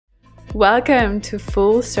Welcome to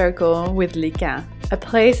Full Circle with Lika, a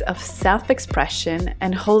place of self-expression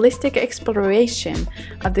and holistic exploration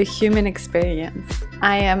of the human experience.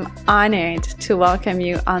 I am honored to welcome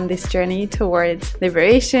you on this journey towards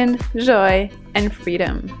liberation, joy, and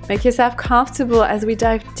freedom. Make yourself comfortable as we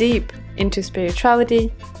dive deep into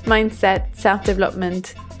spirituality, mindset,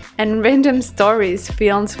 self-development, and random stories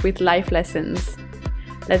filled with life lessons.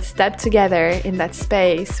 Let's step together in that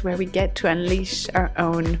space where we get to unleash our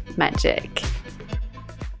own magic.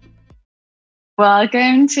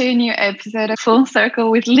 Welcome to a new episode of Full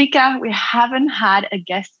Circle with Lika. We haven't had a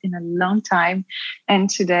guest in a long time, and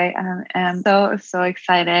today I am so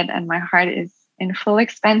excited, and my heart is in full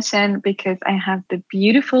expansion because I have the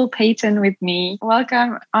beautiful Peyton with me.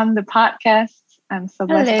 Welcome on the podcast. I'm so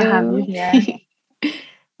blessed to have you here.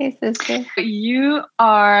 Hey, sister. You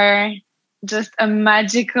are just a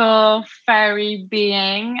magical fairy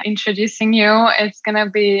being. Introducing you, it's gonna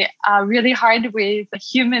be really hard with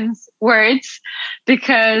humans' words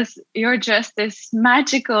because you're just this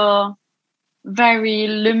magical, very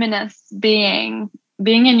luminous being.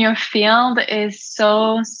 Being in your field is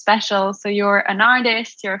so special. So you're an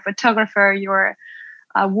artist, you're a photographer, you're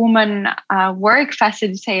a woman work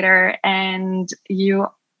facilitator, and you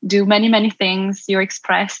do many things. You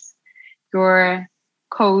express your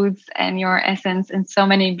codes and your essence in so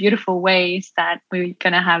many beautiful ways that we're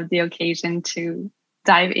going to have the occasion to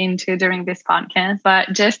dive into during this podcast.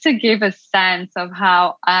 But just to give a sense of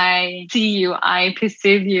how I see you, I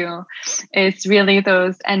perceive you, it's really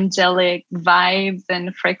those angelic vibes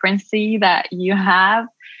and frequency that you have.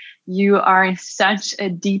 You are such a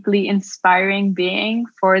deeply inspiring being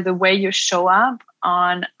for the way you show up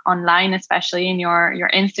online, especially in your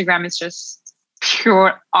Instagram. Is just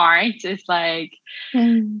pure art. It's like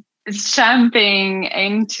it's jumping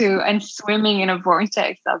into and swimming in a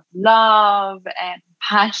vortex of love and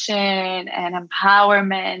passion and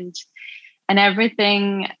empowerment, and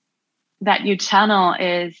everything that you channel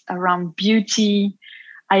is around beauty.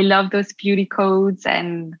 I love those beauty codes,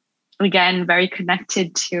 and again, very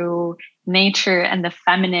connected to nature and the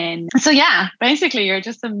feminine. So yeah, basically you're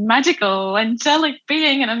just a magical, angelic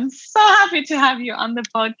being, and I'm so happy to have you on the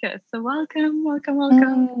podcast. So welcome.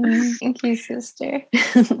 Thank you, sister.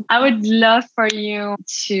 I would love for you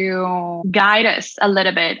to guide us a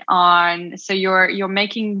little bit on, so you're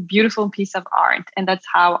making beautiful piece of art, and that's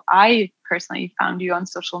how I personally found you on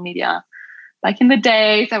social media. Back in the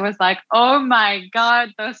days, I was like, oh my God,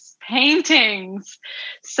 those paintings.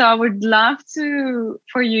 So I would love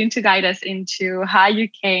for you to guide us into how you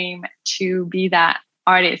came to be that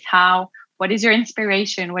artist. What is your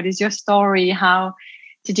inspiration? What is your story? How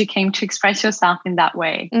did you came to express yourself in that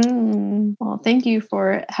way? Well, thank you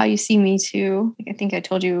for how you see me too. I think I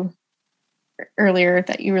told you earlier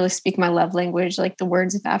that you really speak my love language, like the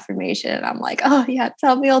words of affirmation. I'm like, oh yeah,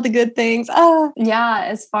 tell me all the good things. Oh yeah.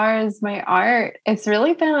 As far as my art, it's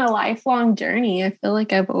really been a lifelong journey. I feel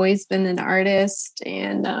like I've always been an artist,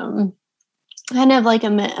 and kind of like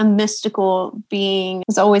a mystical being.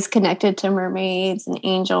 Is always connected to mermaids and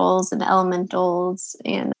angels and elementals,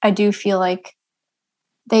 and I do feel like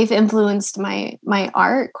they've influenced my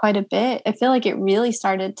art quite a bit. I feel like it really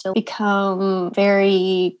started to become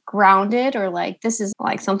very grounded, or like, this is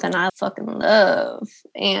like something I fucking love.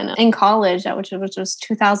 And in college, which was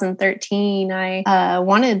 2013, I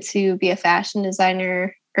wanted to be a fashion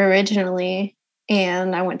designer originally.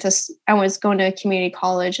 And I was going to a community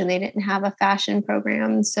college, and they didn't have a fashion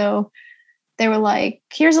program. So they were like,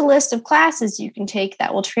 here's a list of classes you can take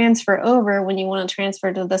that will transfer over when you want to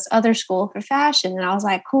transfer to this other school for fashion. And I was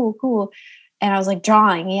like, cool. And I was like,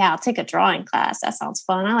 drawing. Yeah, I'll take a drawing class. That sounds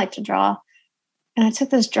fun. I like to draw. And I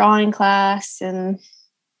took this drawing class, and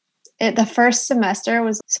the first semester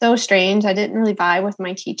was so strange. I didn't really vibe with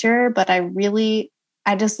my teacher, but I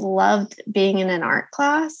just loved being in an art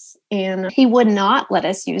class, and he would not let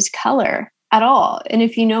us use color at all. And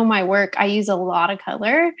if you know my work, I use a lot of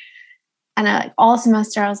color. And all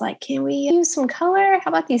semester, I was like, can we use some color? How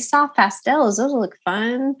about these soft pastels? Those look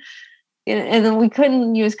fun. And then we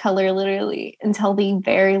couldn't use color literally until the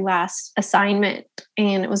very last assignment.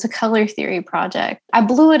 And it was a color theory project. I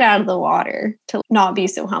blew it out of the water to not be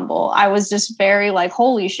so humble. I was just very like,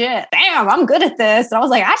 holy shit, damn, I'm good at this. And I was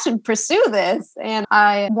like, I should pursue this. And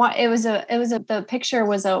the picture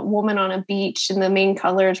was a woman on a beach, and the main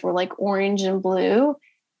colors were like orange and blue.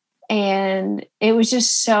 And it was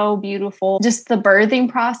just so beautiful. Just the birthing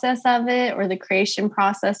process of it, or the creation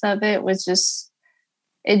process of it, was just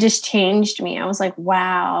it just changed me. I was like,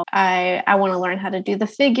 wow, I want to learn how to do the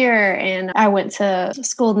figure. And I went to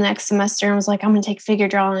school the next semester and was like, I'm going to take figure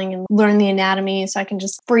drawing and learn the anatomy so I can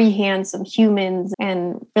just freehand some humans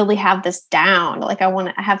and really have this down. Like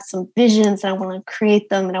I have some visions and I want to create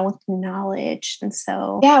them and I want the knowledge. And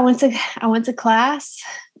so, yeah, I went to class.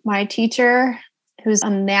 My teacher, who's a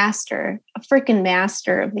freaking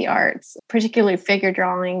master of the arts, particularly figure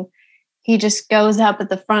drawing, he just goes up at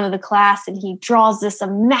the front of the class and he draws this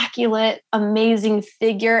immaculate, amazing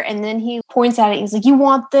figure. And then he points at it. And he's like, you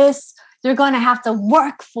want this? You're going to have to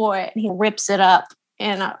work for it. And he rips it up.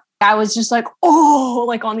 And I was just like, oh,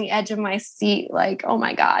 like on the edge of my seat, like, oh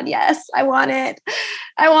my God, yes, I want it.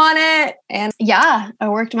 I want it. And yeah, I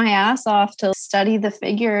worked my ass off to study the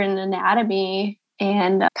figure and anatomy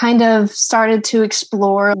and kind of started to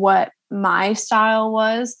explore what my style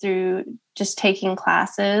was through just taking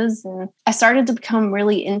classes. And I started to become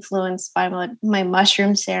really influenced by my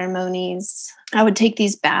mushroom ceremonies. I would take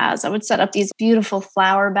these baths. I would set up these beautiful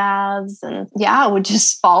flower baths. And yeah, I would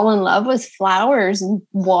just fall in love with flowers and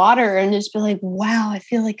water and just be like, wow, I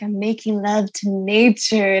feel like I'm making love to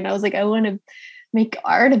nature. And I was like, I want to make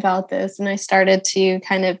art about this. And I started to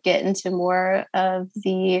kind of get into more of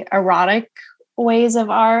the erotic ways of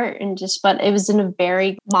art but it was in a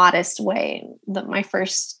very modest way. My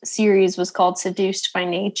first series was called Seduced by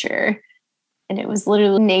Nature, and it was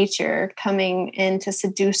literally nature coming in to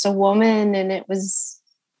seduce a woman, and it was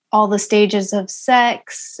all the stages of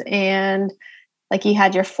sex, and like you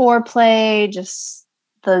had your foreplay, just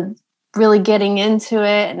the really getting into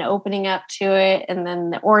it and opening up to it, and then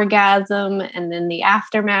the orgasm, and then the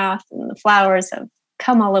aftermath, and the flowers have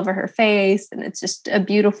come all over her face, and it's just a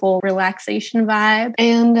beautiful relaxation vibe.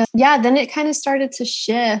 And then it kind of started to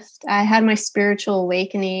shift. I had my spiritual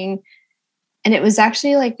awakening, and it was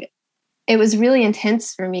actually it was really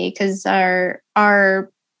intense for me because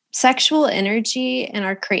our sexual energy and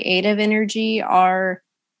our creative energy are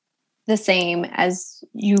the same, as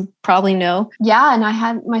you probably know. Yeah, and I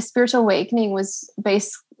had my spiritual awakening was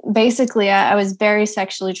basically I was very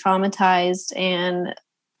sexually traumatized, and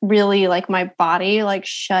really like my body like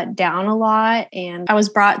shut down a lot. And I was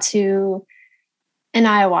brought to an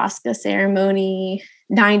ayahuasca ceremony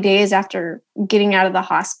 9 days after getting out of the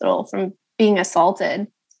hospital from being assaulted.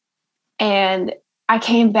 And I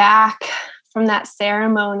came back from that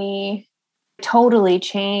ceremony totally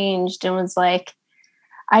changed and was like,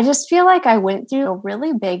 I just feel like I went through a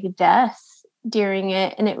really big death during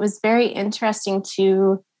it. And it was very interesting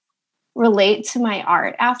to relate to my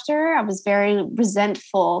art after. I was very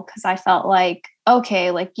resentful because I felt like,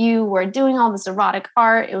 okay, like you were doing all this erotic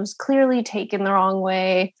art. It was clearly taken the wrong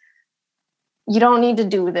way. You don't need to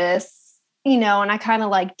do this, and I kind of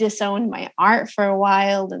like disowned my art for a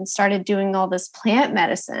while and started doing all this plant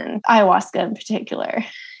medicine, ayahuasca in particular.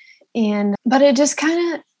 But it just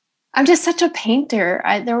I'm just such a painter.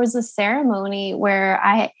 There was a ceremony where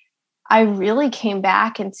I really came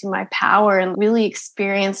back into my power and really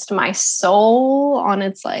experienced my soul on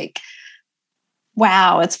its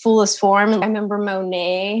its fullest form. And I remember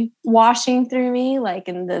Monet washing through me,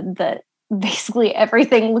 in the basically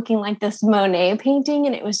everything looking like this Monet painting.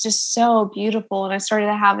 And it was just so beautiful. And I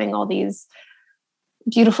started having all these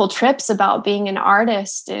beautiful trips about being an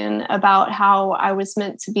artist and about how I was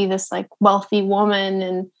meant to be this wealthy woman,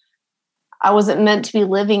 and I wasn't meant to be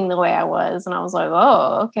living the way I was. And I was like,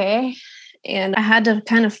 oh, okay. And I had to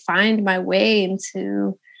kind of find my way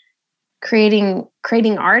into creating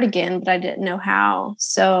art again, but I didn't know how.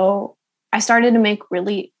 So I started to make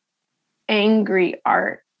really angry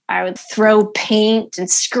art. I would throw paint and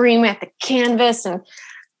scream at the canvas and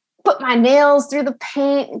put my nails through the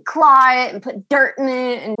paint and claw it and put dirt in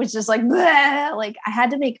it. And it was just like, bleh. I had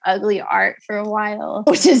to make ugly art for a while,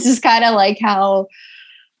 which is just kind of like how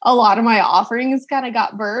a lot of my offerings kind of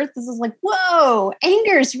got birthed. This is like, whoa,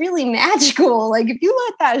 anger is really magical. If you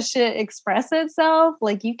let that shit express itself,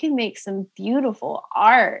 you can make some beautiful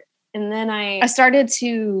art. And then I started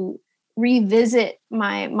to revisit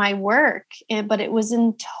my work, but it was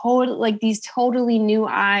in these totally new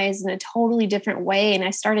eyes in a totally different way. And I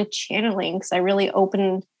started channeling because I really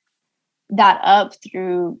opened that up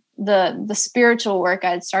through the spiritual work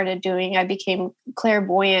I'd started doing. I became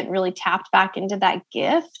clairvoyant, really tapped back into that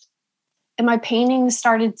gift. And my paintings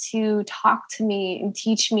started to talk to me and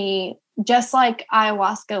teach me just like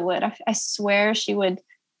ayahuasca would. I swear she would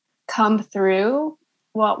come through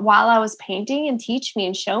while I was painting and teach me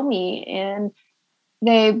and show me. And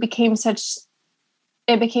it became such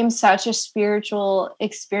a spiritual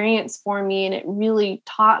experience for me. And it really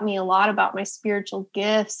taught me a lot about my spiritual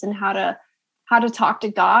gifts and how to talk to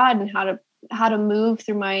God and how to how to move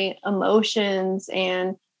through my emotions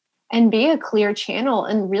and be a clear channel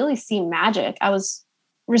and really see magic. I was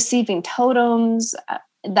receiving totems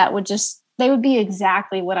that they would be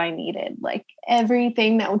exactly what I needed. Like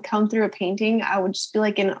everything that would come through a painting, I would just be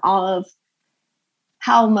like in awe of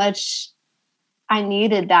how much I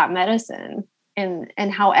needed that medicine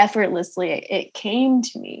and how effortlessly it came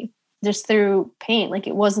to me just through paint. Like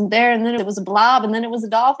it wasn't there and then it was a blob and then it was a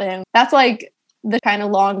dolphin. That's like the kind of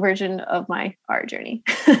long version of my art journey.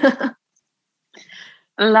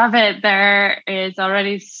 Love it. There is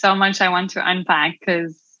already so much I want to unpack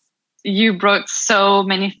because you brought so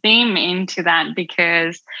many themes into that,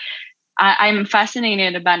 because I'm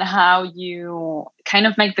fascinated about how you kind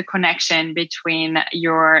of make the connection between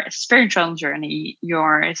your spiritual journey,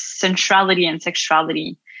 your sensuality and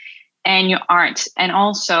sexuality, and your art, and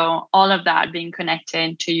also all of that being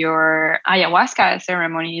connected to your ayahuasca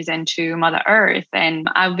ceremonies and to Mother Earth. And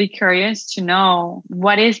I'll be curious to know,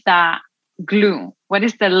 what is that glue? What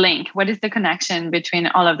is the link? What is the connection between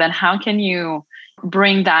all of that? How can you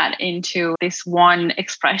bring that into this one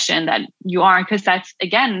expression that you are? Because that's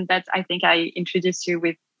I think I introduced you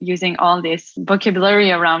with using all this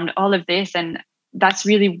vocabulary around all of this. And that's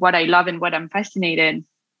really what I love and what I'm fascinated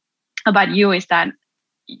about you, is that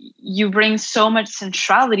you bring so much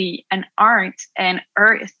sensuality and art and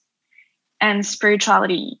earth and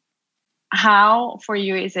spirituality. How for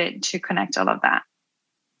you is it to connect all of that?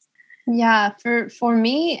 Yeah, for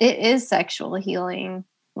me, it is sexual healing.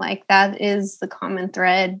 Like that is the common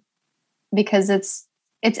thread, because it's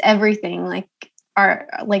everything. Like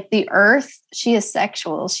the earth, she is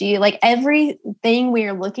sexual. She, like, everything we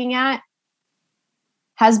are looking at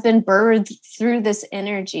has been birthed through this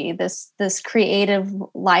energy, this creative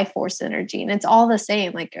life force energy. And it's all the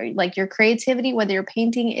same. Like your creativity, whether you're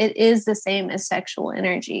painting, it is the same as sexual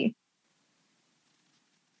energy.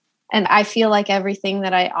 And I feel like everything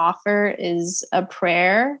that I offer is a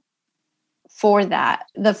prayer for that.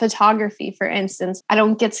 The photography, for instance, I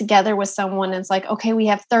don't get together with someone and it's like, okay, we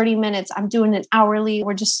have 30 minutes. I'm doing it hourly.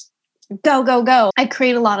 We're just go, go, go. I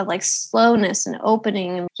create a lot of like slowness and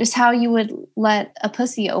opening, and just how you would let a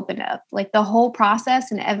pussy open up. Like the whole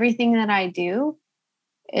process and everything that I do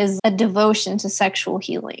is a devotion to sexual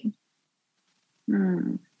healing.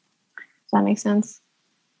 Does that make sense?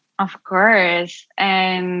 Of course.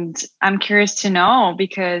 And I'm curious to know,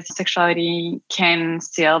 because sexuality can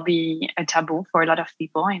still be a taboo for a lot of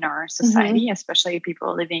people in our society, especially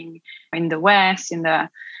people living in the West, in the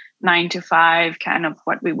 9 to 5, kind of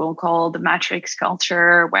what we will call the matrix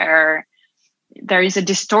culture, where there is a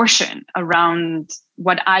distortion around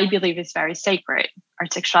what I believe is very sacred. Our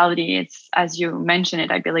sexuality, it's, as you mentioned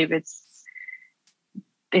it, I believe it's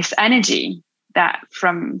this energy that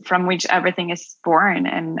from which everything is born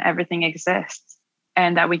and everything exists,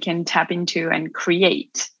 and that we can tap into and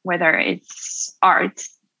create, whether it's art,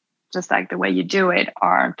 just like the way you do it,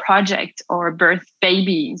 or project, or birth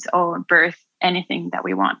babies, or birth anything that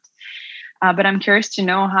we want. But I'm curious to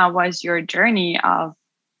know, how was your journey of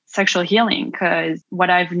sexual healing? Because what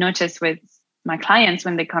I've noticed with my clients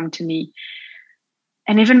when they come to me,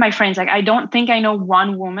 and even my friends, like, I don't think I know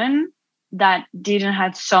one woman that didn't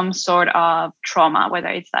have some sort of trauma, whether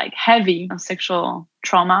it's like heavy sexual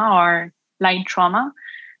trauma or light trauma,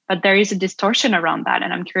 but there is a distortion around that.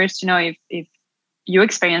 And I'm curious to know if you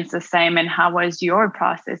experienced the same, and how was your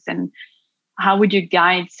process, and how would you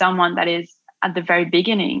guide someone that is at the very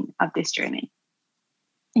beginning of this journey?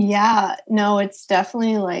 Yeah, no, it's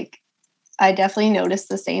definitely like, I definitely noticed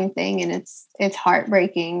the same thing, and it's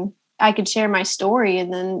heartbreaking. I could share my story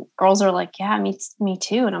and then girls are like, yeah, me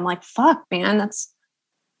too. And I'm like, fuck, man, it's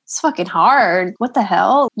fucking hard. What the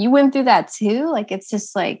hell? You went through that too? Like, it's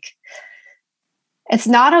just like, it's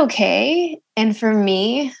not okay. And for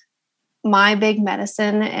me, my big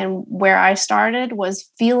medicine and where I started was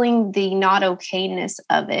feeling the not okayness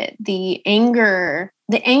of it. The anger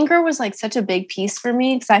was like such a big piece for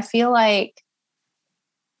me, because I feel like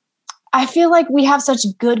we have such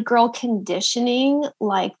good girl conditioning,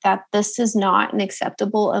 like that this is not an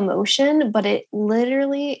acceptable emotion, but it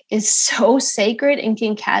literally is so sacred and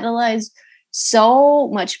can catalyze so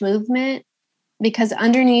much movement, because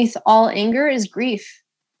underneath all anger is grief.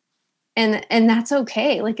 And that's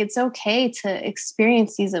okay. Like, it's okay to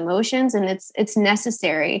experience these emotions, and it's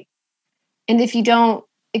necessary. And if you don't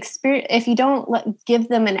give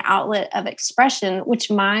them an outlet of expression,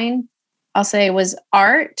 which mine, I'll say, was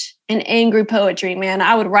art and angry poetry, man.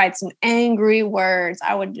 I would write some angry words.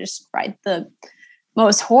 I would just write the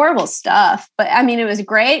most horrible stuff. But I mean, it was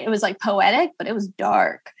great. It was like poetic, but it was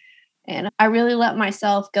dark. And I really let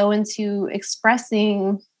myself go into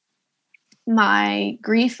expressing my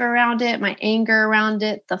grief around it, my anger around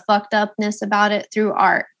it, the fucked upness about it through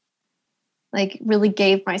art. Like really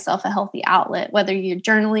gave myself a healthy outlet, whether you're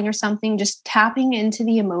journaling or something, just tapping into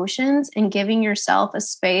the emotions and giving yourself a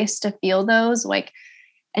space to feel those. Like,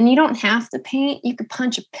 and you don't have to paint. You could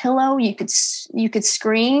punch a pillow. You could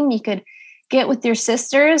scream. You could get with your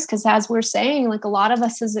sisters. Cause as we're saying, like a lot of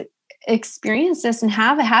us has experienced this, and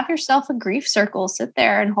have yourself a grief circle, sit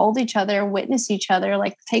there and hold each other, witness each other,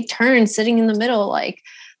 like take turns sitting in the middle. Like,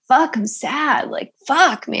 fuck, I'm sad. Like,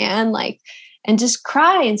 fuck, man. Like, and just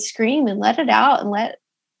cry and scream and let it out,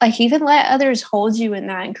 and even let others hold you in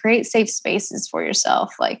that and create safe spaces for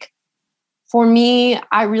yourself. Like for me,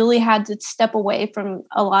 I really had to step away from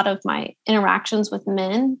a lot of my interactions with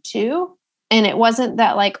men too. And it wasn't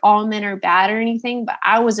that like all men are bad or anything, but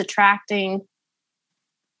I was attracting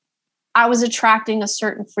a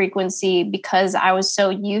certain frequency because I was so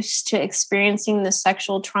used to experiencing the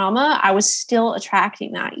sexual trauma. I was still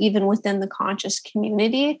attracting that even within the conscious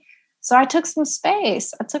community. So I took some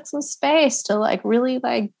space. To like really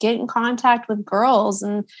like get in contact with girls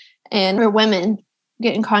and or women,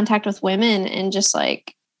 get in contact with women, and just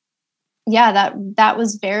like, yeah, that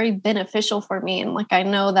was very beneficial for me. And like, I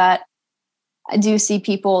know that I do see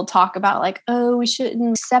people talk about like, oh, we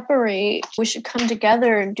shouldn't separate. We should come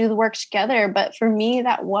together and do the work together. But for me,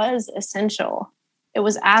 that was essential. It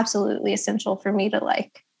was absolutely essential for me to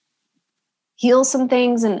like heal some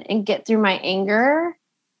things and get through my anger.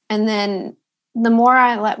 And then the more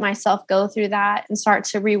I let myself go through that and start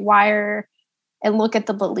to rewire and look at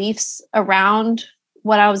the beliefs around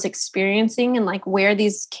what I was experiencing and like where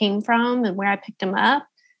these came from and where I picked them up,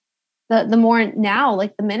 the more now,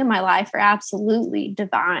 like the men in my life are absolutely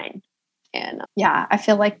divine. And yeah, I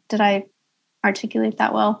feel like, did I articulate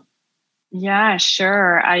that well? Yeah,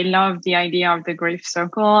 sure. I love the idea of the grief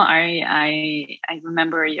circle. I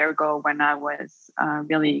remember a year ago when I was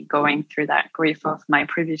really going through that grief of my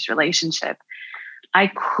previous relationship. I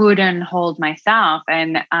couldn't hold myself,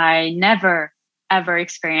 and I never ever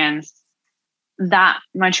experienced that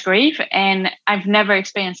much grief, and I've never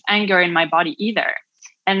experienced anger in my body either.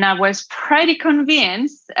 And I was pretty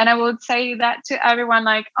convinced, and I would say that to everyone,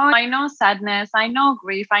 like, oh, I know sadness, I know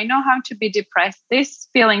grief, I know how to be depressed. These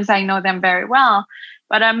feelings, I know them very well,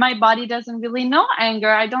 but my body doesn't really know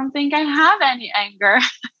anger. I don't think I have any anger.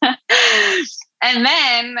 And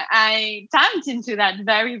then I tapped into that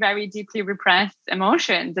very, very deeply repressed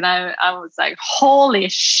emotions. And I was like, holy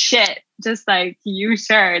shit, just like you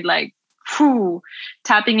shared, like, whew,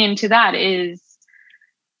 tapping into that is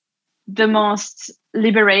the most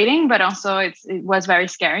liberating, but also it was very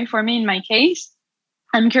scary for me in my case.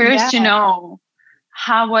 I'm curious to know,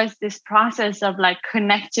 how was this process of like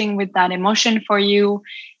connecting with that emotion for you?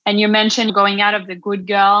 And you mentioned going out of the good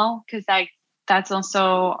girl, because like that's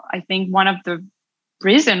also, I think, one of the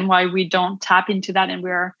reason why we don't tap into that, and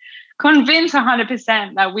we're convinced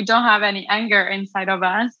 100% that we don't have any anger inside of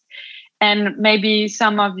us. And maybe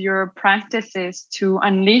some of your practices to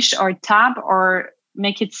unleash or tap or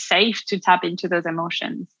make it safe to tap into those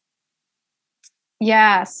emotions.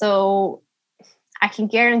 Yeah, so I can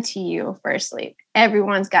guarantee you, firstly,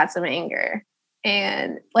 everyone's got some anger.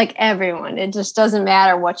 And like everyone, it just doesn't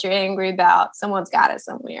matter what you're angry about. Someone's got it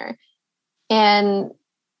somewhere. And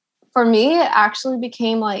for me, it actually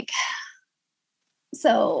became like,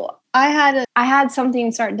 so I had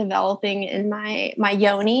something start developing in my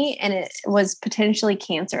yoni, and it was potentially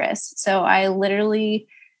cancerous. So I literally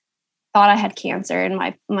thought I had cancer in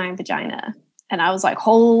my vagina. And I was like,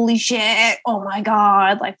 holy shit, oh my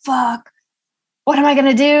God, like, fuck, what am I going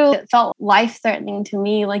to do? It felt life-threatening to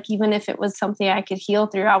me. Like, even if it was something I could heal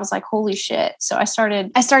through, I was like, holy shit. So I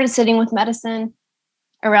started sitting with medicine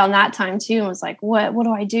around that time too. And was like, what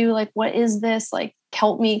do I do? Like, what is this? Like,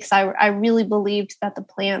 help me. Cause I really believed that the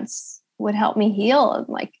plants would help me heal. And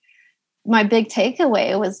like, my big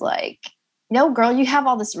takeaway was like, no, girl, you have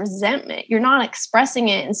all this resentment. You're not expressing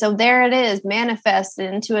it. And so there it is,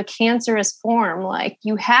 manifested into a cancerous form. Like,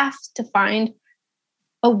 you have to find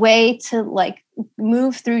a way to like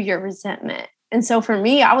move through your resentment. And so for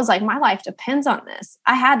me, I was like, my life depends on this.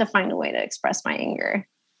 I had to find a way to express my anger.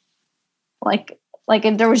 Like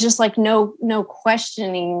there was just like no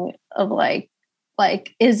questioning of like,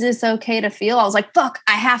 is this okay to feel? I was like, fuck,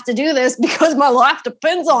 I have to do this because my life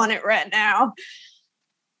depends on it right now.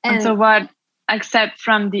 And so what, except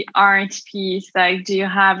from the art piece, like, do you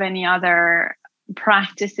have any other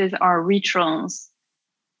practices or rituals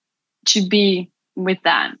to be with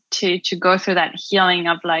that, to go through that healing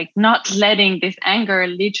of like not letting this anger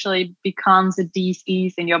literally becomes a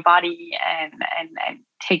disease in your body and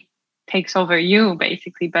takes over you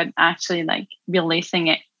basically, but actually like releasing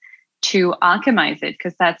it to alchemize it?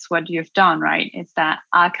 Because that's what you've done, right? It's that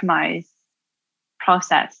alchemize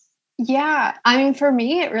process. Yeah. I mean, for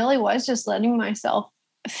me, it really was just letting myself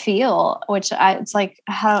feel, it's like,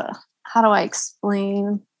 how do I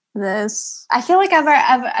explain this? I feel like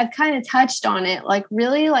I've kind of touched on it. Like,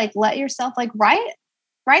 really, like, let yourself, like, write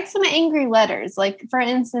some angry letters. Like, for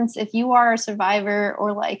instance, if you are a survivor,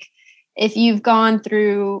 or like if you've gone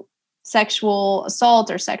through sexual assault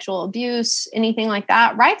or sexual abuse, anything like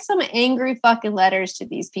that, write some angry fucking letters to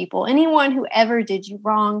these people. Anyone who ever did you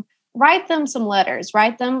wrong, write them some letters.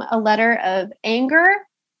 Write them a letter of anger,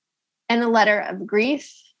 and a letter of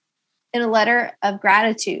grief, and a letter of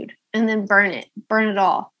gratitude, and then burn it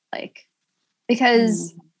all. Like,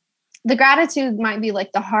 because the gratitude might be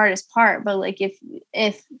like the hardest part, but like,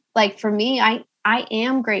 if like, for me, I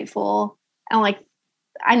am grateful. And like,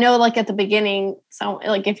 I know, like, at the beginning, so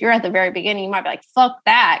like, if you're at the very beginning, you might be like, fuck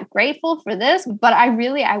that, grateful for this. But I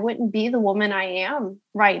wouldn't be the woman I am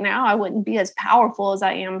right now. I wouldn't be as powerful as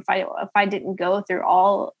I am if I didn't go through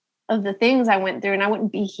all of the things I went through. And I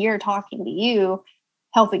wouldn't be here talking to you,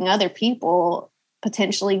 helping other people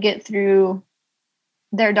potentially get through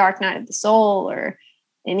their dark night of the soul, or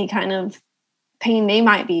any kind of pain they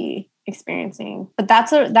might be experiencing. But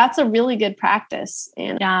that's a really good practice.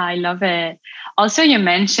 And yeah, I love it. Also, you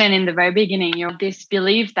mentioned in the very beginning, you have this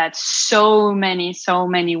belief that so many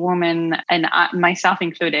women, and myself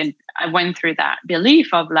included, I went through that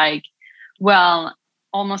belief of like, well,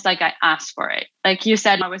 almost like I asked for it. Like you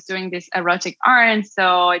said, I was doing this erotic art,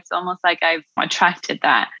 so it's almost like I've attracted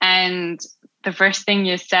that. And the first thing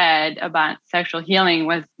you said about sexual healing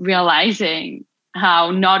was realizing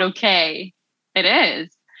how not okay it is.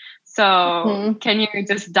 So can you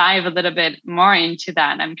just dive a little bit more into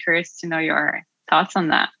that? I'm curious to know your thoughts on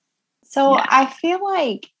that. So I feel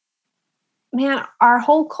like, man, our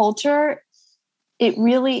whole culture, it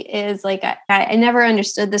really is like, I never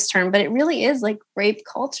understood this term, but it really is like rape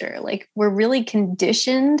culture. Like, we're really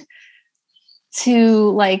conditioned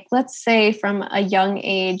to, like, let's say from a young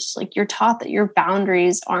age, like, you're taught that your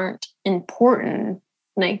boundaries aren't important.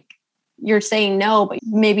 Like, you're saying no, but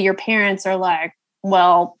maybe your parents are like,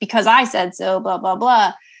 well, because I said so, blah, blah,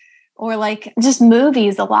 blah. Or like, just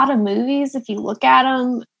movies, a lot of movies, if you look at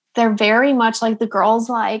them, they're very much like the girl's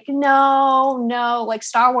like, no, like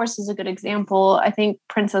Star Wars is a good example. I think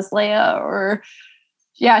Princess Leia, or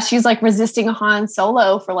she's like resisting Han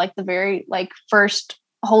Solo for like the very like first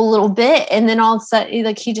whole little bit. And then all of a sudden,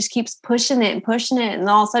 like, he just keeps pushing it. And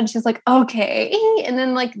all of a sudden she's like, okay. And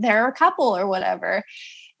then like they're a couple or whatever.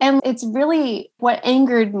 And it's really what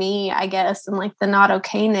angered me, I guess, and like the not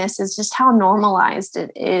okayness is just how normalized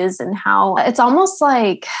it is, and how it's almost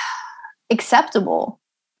like acceptable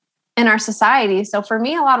in our society. So for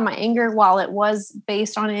me, a lot of my anger, while it was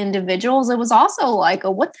based on individuals, it was also like,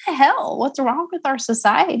 what the hell? What's wrong with our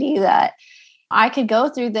society that I could go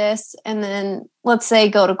through this and then, let's say,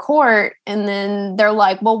 go to court, and then they're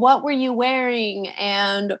like, well, what were you wearing?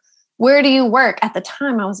 And where do you work? At the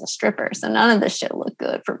time, I was a stripper, so none of this shit looked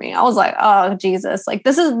good for me. I was like, oh, Jesus. Like,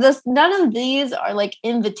 none of these are like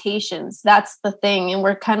invitations. That's the thing. And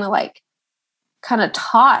we're kind of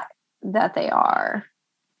taught that they are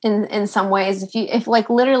in some ways. If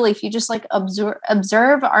you just like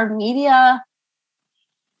observe our media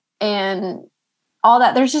and all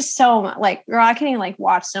that, there's just so much, like, girl, I can't even like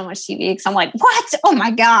watch so much TV because I'm like, what? Oh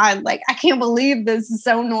my God. Like, I can't believe this is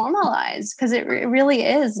so normalized, because it really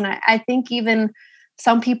is. And I think even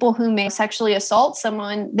some people who may sexually assault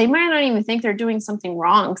someone, they might not even think they're doing something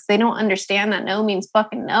wrong, because they don't understand that no means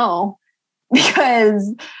fucking no,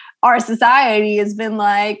 because our society has been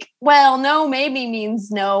like, well, no maybe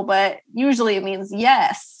means no, but usually it means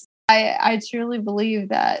yes. I truly believe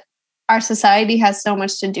that our society has so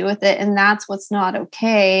much to do with it. And that's what's not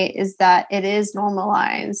okay, is that it is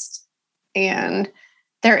normalized. And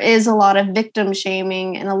there is a lot of victim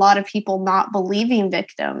shaming, and a lot of people not believing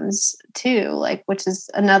victims too, like, which is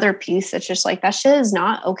another piece that's just like, that shit is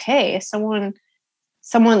not okay. Someone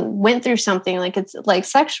went through something, like, it's like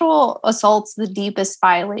sexual assault's the deepest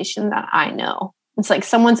violation that I know. It's like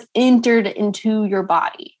someone's entered into your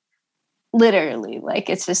body, literally. Like,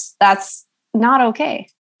 it's just, that's not okay.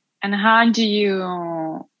 And how do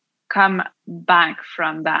you come back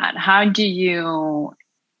from that? How do you,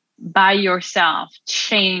 by yourself,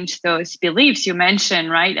 change those beliefs you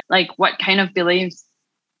mentioned, right? Like, what kind of beliefs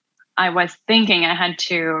I was thinking I had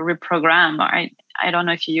to reprogram, or I don't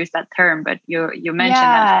know if you use that term, but you mentioned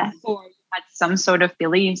that before you had some sort of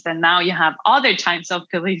beliefs, and now you have other types of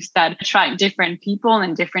beliefs that attract different people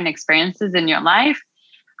and different experiences in your life.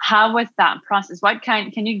 How was that process?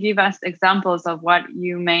 Can you give us examples of what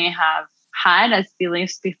you may have had as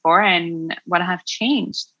beliefs before and what have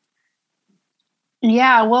changed?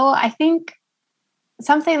 Yeah, well, I think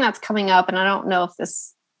something that's coming up, and I don't know if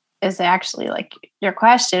this is actually like your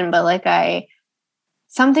question, but like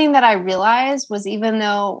something that I realized was, even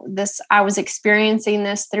though I was experiencing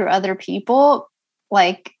this through other people,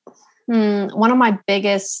 like one of my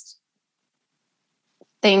biggest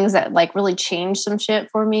things that like really changed some shit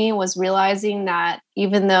for me was realizing that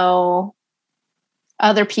even though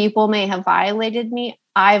other people may have violated me,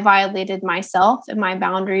 I violated myself and my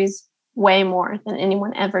boundaries way more than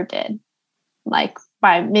anyone ever did. Like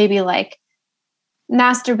by maybe like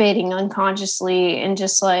masturbating unconsciously and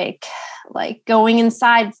just like going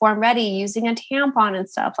inside before I'm ready, using a tampon and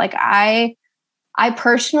stuff. Like I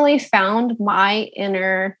personally found my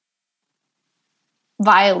inner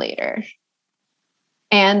violator.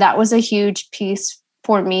 And that was a huge piece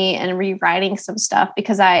for me in rewriting some stuff,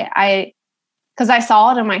 because I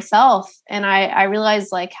saw it in myself, and I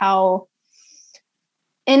realized like how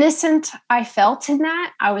innocent I felt in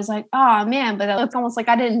that. I was like, oh man, but it's almost like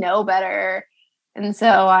I didn't know better. And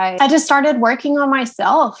so I just started working on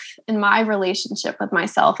myself and my relationship with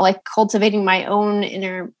myself, like cultivating my own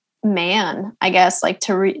inner man, I guess, like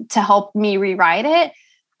to help me rewrite it.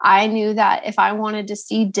 I knew that if I wanted to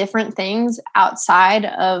see different things outside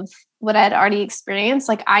of what I had already experienced,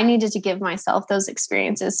 like I needed to give myself those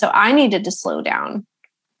experiences. So I needed to slow down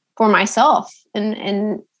for myself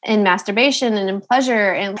and masturbation and in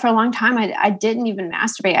pleasure. And for a long time, I didn't even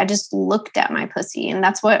masturbate. I just looked at my pussy. And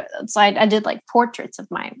that's what it's like. I did like portraits of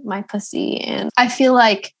my pussy. And I feel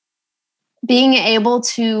like being able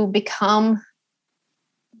to become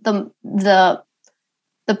the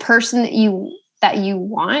person that you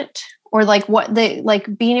want, or like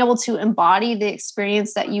being able to embody the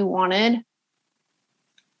experience that you wanted,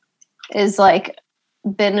 is like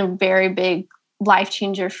been a very big life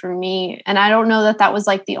changer for me. And I don't know that was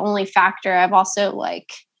like the only factor. I've also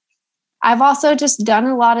just done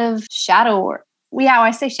a lot of shadow work. Yeah, I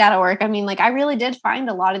say shadow work. I mean, like I really did find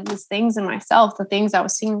a lot of these things in myself, the things I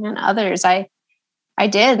was seeing in others. I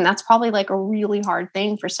did. And that's probably like a really hard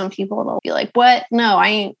thing for some people to be like, what? No,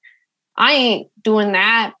 I ain't doing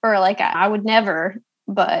that. Or like, I would never.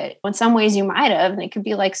 But in some ways you might have, and it could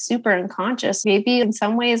be like super unconscious. Maybe in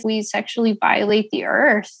some ways we sexually violate the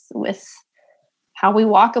earth with how we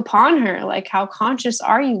walk upon her. Like, how conscious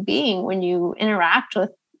are you being when you interact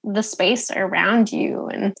with the space around you?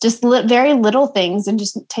 And just very little things, and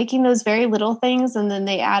just taking those very little things, and then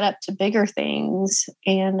they add up to bigger things.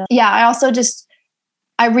 And I also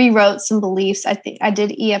I rewrote some beliefs. I think I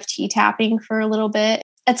did EFT tapping for a little bit.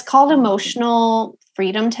 It's called Emotional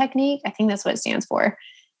Freedom Technique. I think that's what it stands for.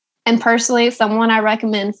 And personally, someone I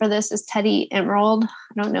recommend for this is Teddy Emerald.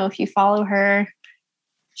 I don't know if you follow her.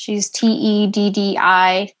 She's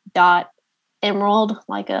TEDDI .emerald,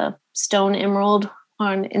 like a stone emerald,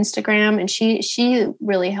 on Instagram. And she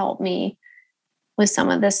really helped me with some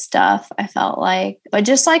of this stuff, I felt like. But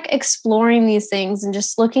just like exploring these things and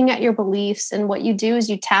just looking at your beliefs, and what you do is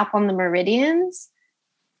you tap on the meridians.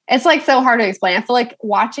 It's like so hard to explain. I feel like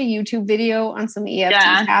watch a YouTube video on some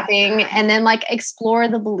EFT tapping, and then like explore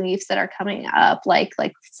the beliefs that are coming up. Like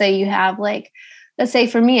say you have like, let's say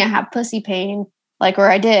for me, I have pussy pain, like,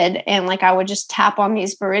 or I did. And like, I would just tap on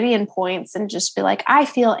these meridian points and just be like, I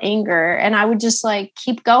feel anger. And I would just like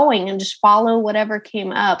keep going and just follow whatever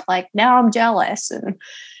came up. Like, now I'm jealous, and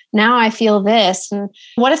now I feel this. And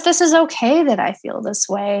what if this is okay that I feel this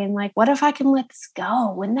way? And like, what if I can let this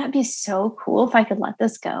go? Wouldn't that be so cool if I could let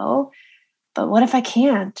this go? But what if I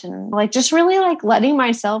can't? And like, just really like letting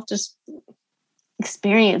myself just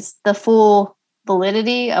experience the full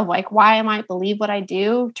validity of like why I might believe what I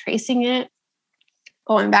do, tracing it,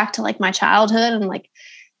 going back to like my childhood, and like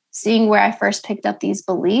seeing where I first picked up these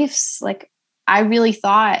beliefs. Like, I really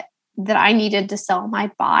thought that I needed to sell my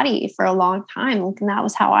body for a long time. And that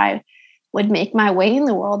was how I would make my way in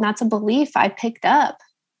the world. And that's a belief I picked up.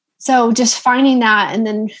 So just finding that, and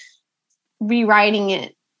then rewriting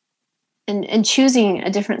it, and choosing a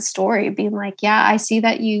different story, being like, yeah, I see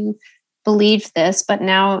that you believed this, but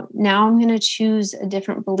now I'm going to choose a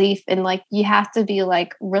different belief. And like, you have to be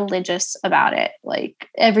like religious about it. Like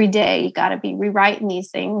every day you got to be rewriting these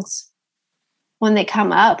things when they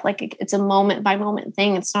come up. Like, it's a moment by moment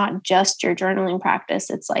thing. It's not just your journaling practice.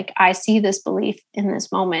 It's like, I see this belief in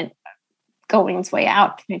this moment going its way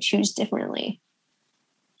out. Can I choose differently?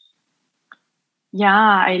 Yeah,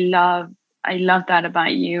 I love that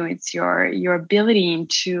about you. It's your ability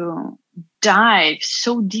to dive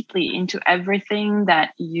so deeply into everything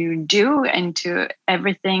that you do, into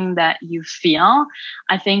everything that you feel.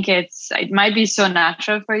 I think it might be so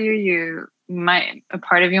natural for you. A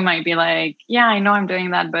part of you might be like, yeah, I know I'm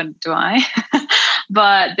doing that, but do I?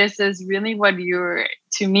 But this is really what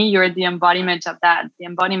to me, you're the embodiment of that, the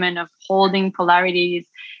embodiment of holding polarities,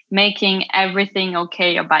 making everything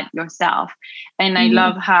okay about yourself. And I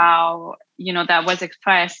love how, that was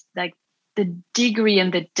expressed, like the degree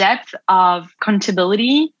and the depth of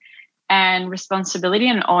accountability and responsibility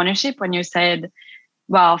and ownership when you said,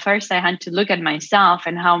 well, first I had to look at myself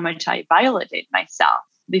and how much I violated myself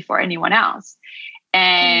before anyone else.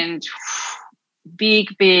 And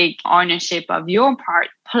big ownership of your part,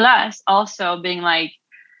 plus also being like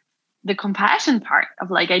the compassion part of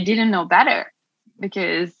like, I didn't know better.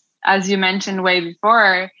 Because as you mentioned way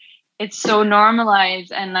before, it's so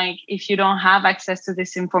normalized. And like, if you don't have access to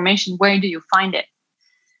this information, where do you find it?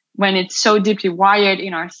 When it's so deeply wired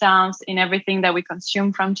in ourselves, in everything that we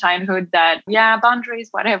consume from childhood, that, yeah, boundaries,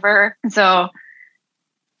 whatever. So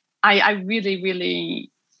I really,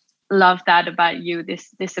 really love that about you,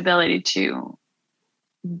 this ability to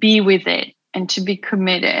be with it and to be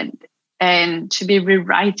committed and to be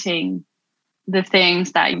rewriting the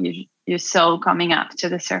things that you saw coming up to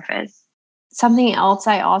the surface. Something else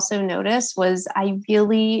I also noticed was I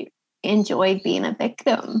really enjoyed being a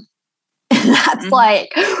victim. That's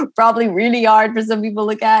like probably really hard for some people to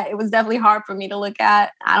look at. It was definitely hard for me to look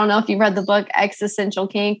at. I don't know if you read the book Existential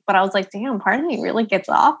Kink, but I was like, damn, part of me really gets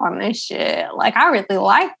off on this shit. Like, I really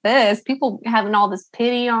like this. People having all this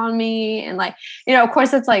pity on me. And like, of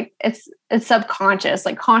course it's like, it's subconscious.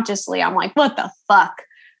 Like consciously, I'm like, what the fuck?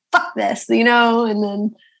 Fuck this, And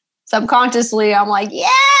then subconsciously, I'm like,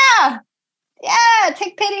 yeah,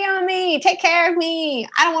 take pity on me, take care of me.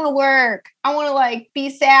 I don't want to work. I want to like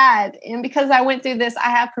be sad. And because I went through this,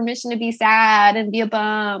 I have permission to be sad and be a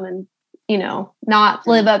bum and, not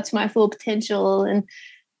live up to my full potential. And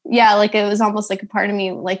yeah, like it was almost like a part of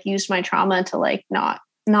me like used my trauma to like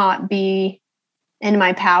not be in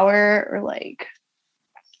my power or like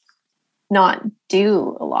not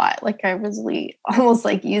do a lot. Like I really almost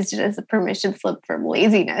like used it as a permission slip for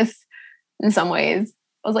laziness in some ways.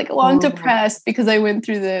 I was like, well, I'm depressed because I went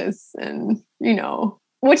through this and,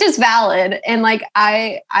 which is valid. And like,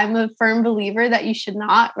 I'm a firm believer that you should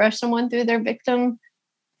not rush someone through their victim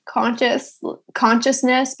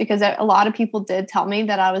consciousness, because a lot of people did tell me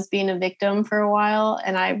that I was being a victim for a while.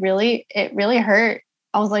 And it really hurt.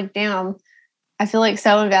 I was like, damn, I feel like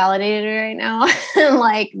so invalidated right now. And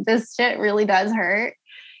like, this shit really does hurt.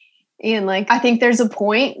 And like, I think there's a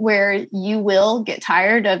point where you will get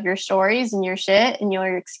tired of your stories and your shit and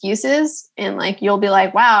your excuses. And like, you'll be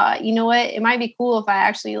like, wow, you know what? It might be cool if I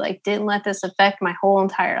actually like didn't let this affect my whole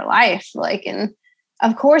entire life. Like, and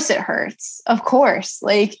of course it hurts. Of course.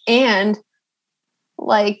 Like, and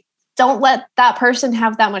like, don't let that person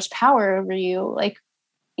have that much power over you. Like,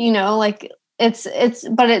 like,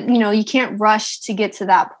 you can't rush to get to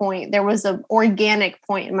that point. There was an organic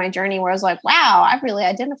point in my journey where I was like, wow, I really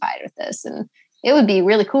identified with this. And it would be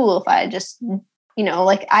really cool if I just,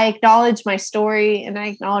 like I acknowledge my story and I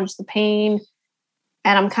acknowledge the pain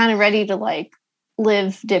and I'm kind of ready to like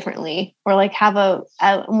live differently or like have a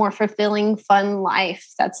more fulfilling, fun life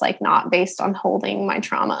that's like not based on holding my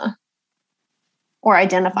trauma or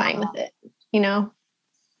identifying with it,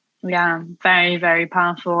 Yeah, very, very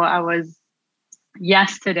powerful. I was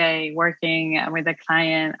yesterday working with a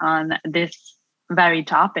client on this very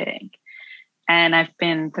topic. And I've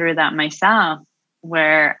been through that myself,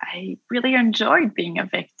 where I really enjoyed being a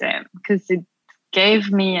victim because it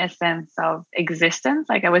gave me a sense of existence.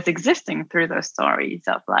 Like I was existing through those stories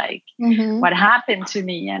of like what happened to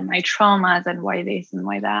me and my traumas and why this and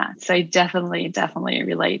why that. So I definitely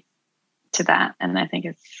relate to that. And I think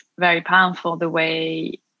it's very powerful the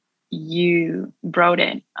way you brought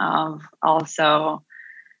it of also,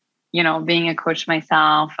 being a coach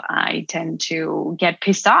myself, I tend to get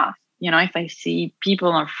pissed off, if I see people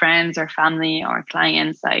or friends or family or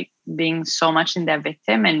clients like being so much in their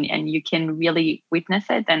victim and you can really witness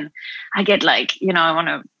it. And I get like, I want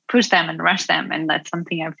to push them and rush them. And that's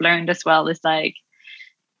something I've learned as well is like,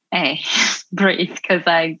 hey, breathe, because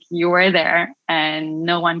like you were there and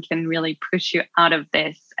no one can really push you out of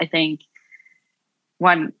this. I think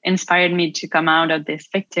what inspired me to come out of this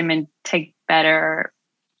victim and take better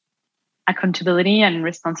accountability and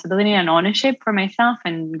responsibility and ownership for myself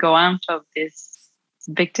and go out of this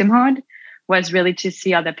victimhood was really to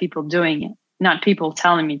see other people doing it, not people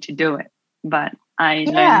telling me to do it, but I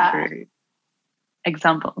learned through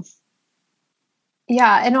examples.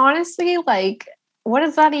 Yeah. And honestly, like what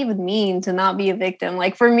does that even mean to not be a victim?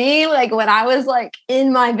 Like for me, like when I was like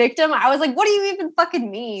in my victim, I was like, what do you even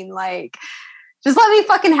fucking mean? Like, just let me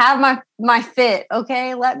fucking have my fit,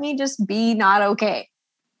 okay? Let me just be not okay.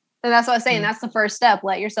 And that's what I was saying. That's the first step.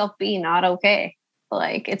 Let yourself be not okay.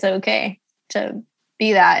 Like it's okay to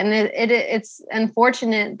be that. And it's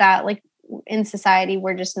unfortunate that like in society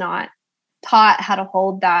we're just not taught how to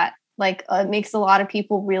hold that. Like it makes a lot of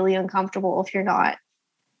people really uncomfortable if you're not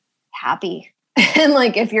happy. And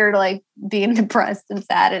like if you're like being depressed and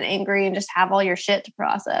sad and angry and just have all your shit to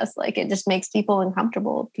process, like it just makes people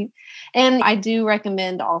uncomfortable. And I do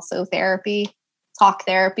recommend also therapy, talk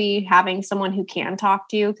therapy, having someone who can talk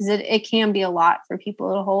to you, because it can be a lot for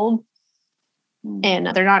people to hold. And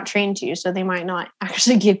they're not trained to, so they might not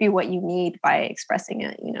actually give you what you need by expressing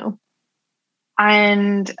it, you know.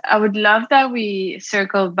 And I would love that we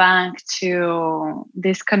circle back to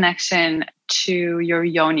this connection to your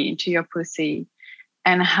yoni, to your pussy,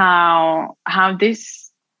 and how this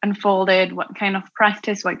unfolded, what kind of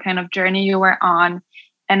practice, what kind of journey you were on,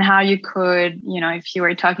 and how you could, you know, if you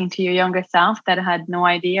were talking to your younger self that had no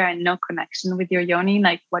idea and no connection with your yoni,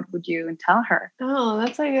 like what would you tell her? Oh,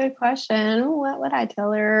 that's a good question. What would I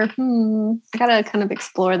tell her? I gotta kind of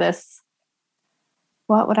explore this.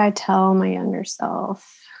 What would I tell my younger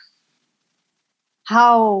self?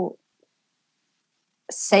 How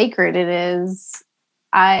sacred it is.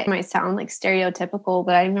 I might sound like stereotypical,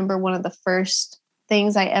 but I remember one of the first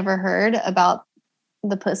things I ever heard about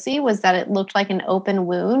the pussy was that it looked like an open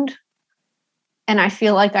wound. And I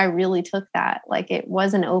feel like I really took that. Like it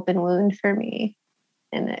was an open wound for me.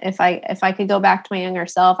 And if I could go back to my younger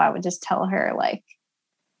self, I would just tell her like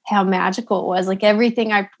how magical it was. Like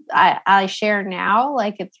everything I share now,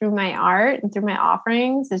 like it through my art and through my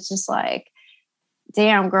offerings, it's just like,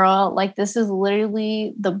 damn girl, like this is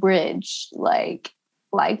literally the bridge. Like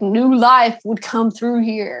new life would come through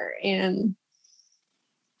here. And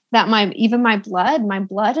that my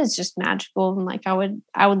blood is just magical. And like I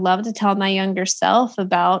would love to tell my younger self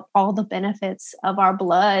about all the benefits of our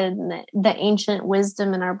blood and the ancient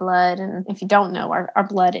wisdom in our blood. And if you don't know, our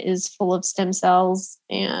blood is full of stem cells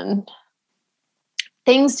and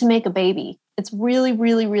things to make a baby. It's really,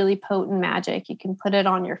 really, really potent magic. You can put it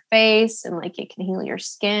on your face and like it can heal your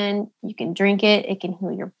skin. You can drink it. It can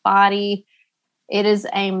heal your body. It is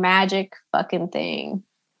a magic fucking thing.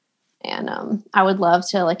 And I would love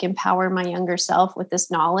to like empower my younger self with this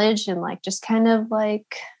knowledge and like just kind of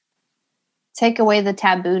like take away the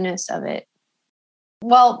tabooness of it.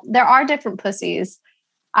 Well, there are different pussies.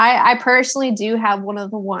 I personally do have one of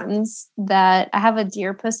the ones that I have a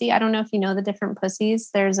deer pussy. I don't know if you know the different pussies.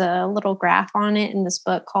 There's a little graph on it in this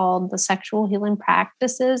book called The Sexual Healing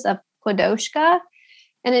Practices of Quodoushka.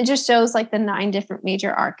 And it just shows like the 9 different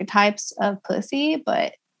major archetypes of pussy.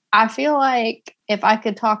 But I feel like if I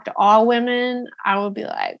could talk to all women, I would be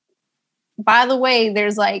like, by the way,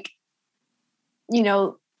 there's like, you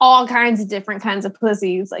know, all kinds of different kinds of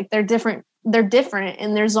pussies. Like they're different.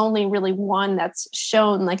 And there's only really one that's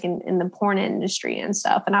shown like in the porn industry and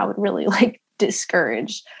stuff. And I would really like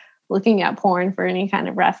discourage looking at porn for any kind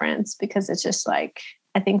of reference, because it's just like,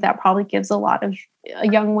 I think that probably gives a lot of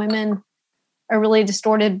young women a really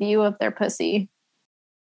distorted view of their pussy.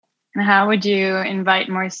 And how would you invite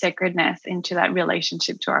more sacredness into that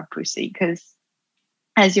relationship to our pussy? Because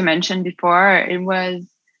as you mentioned before, it was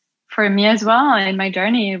for me as well in my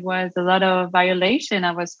journey, it was a lot of violation.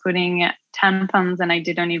 I was putting tampons and I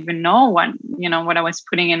didn't even know what I was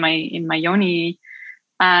putting in my yoni.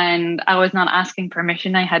 And I was not asking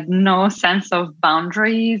permission. I had no sense of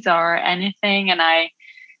boundaries or anything. And I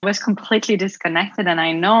was completely disconnected. And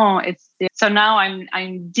I know so now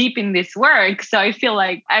I'm deep in this work. So I feel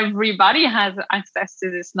like everybody has access to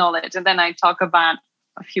this knowledge. And then I talk about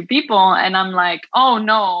a few people and I'm like, oh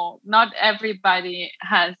no, not everybody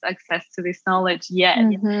has access to this knowledge yet.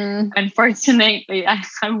 Mm-hmm. Unfortunately,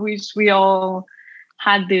 I wish we all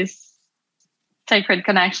had this sacred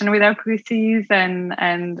connection with our pussies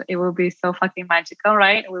and it will be so fucking magical,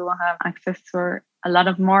 right? We will have access to a lot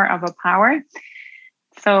of more of a power.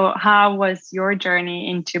 So how was your journey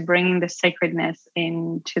into bringing the sacredness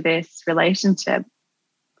into this relationship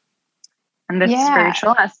and the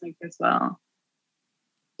spiritual aspect as well?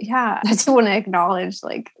 Yeah, I just want to acknowledge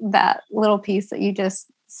like that little piece that you just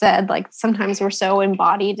said. Like sometimes we're so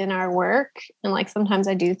embodied in our work, and like sometimes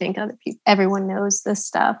I do think other people, everyone knows this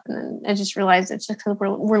stuff, and then I just realized it's just because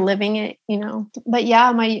we're living it, you know. But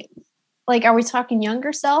yeah, are we talking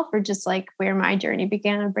younger self or just like where my journey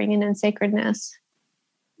began of bringing in sacredness?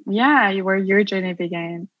 Yeah, where your journey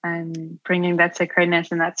began and bringing that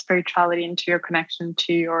sacredness and that spirituality into your connection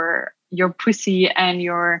to your pussy and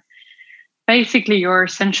your basically your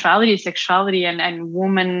sensuality, sexuality, and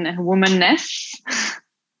womanness,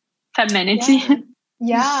 femininity.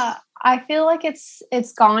 Yeah. I feel like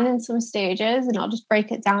it's gone in some stages, and I'll just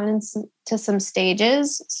break it down into some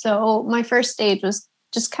stages. So my first stage was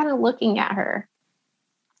just kind of looking at her.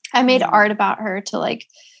 I made art about her to like,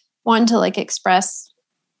 one, to like express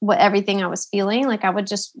what everything I was feeling. Like I would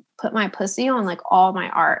just put my pussy on like all my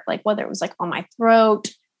art, like whether it was like on my throat,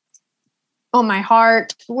 on my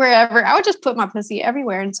heart, wherever. I would just put my pussy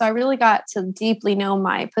everywhere. And so I really got to deeply know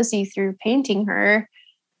my pussy through painting her,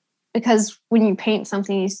 because when you paint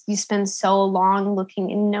something, you spend so long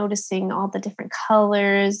looking and noticing all the different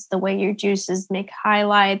colors, the way your juices make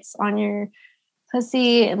highlights on your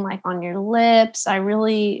pussy and like on your lips. I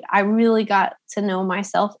really got to know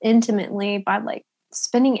myself intimately by like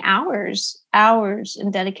spending hours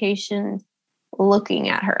in dedication looking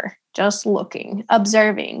at her, just looking,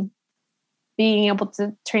 observing, being able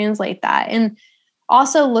to translate that. And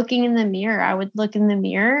also looking in the mirror. I would look in the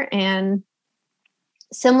mirror, and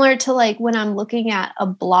similar to like when I'm looking at a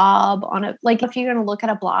blob on a, like if you're going to look at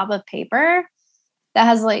a blob of paper that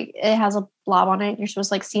has like, it has a blob on it, you're supposed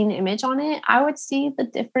to like see an image on it. I would see the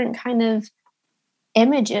different kind of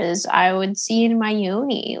images I would see in my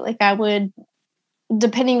yoni. Like I would,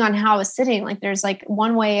 depending on how I was sitting, like there's like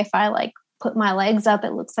one way, if I like put my legs up,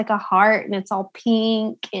 it looks like a heart and it's all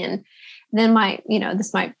pink. And then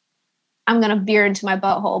I'm going to veer into my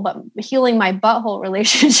butthole, but healing my butthole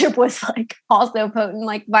relationship was like also potent.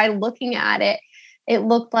 Like by looking at it, it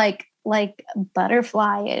looked like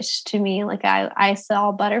butterfly-ish to me. Like I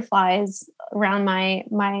saw butterflies around my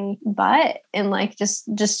butt, and like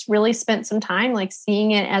just really spent some time like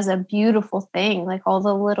seeing it as a beautiful thing. Like all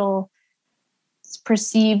the little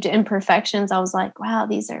perceived imperfections, I was like, wow,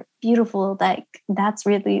 these are beautiful. Like that's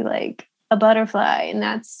really like a butterfly, and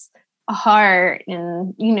that's a heart,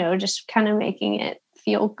 and just kind of making it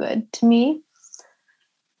feel good to me.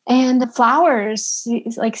 And the flowers,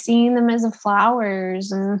 like seeing them as a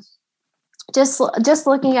flowers, and just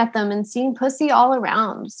looking at them and seeing pussy all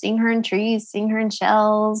around, seeing her in trees, seeing her in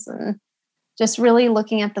shells, and just really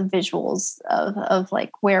looking at the visuals of like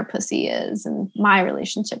where pussy is and my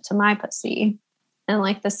relationship to my pussy. And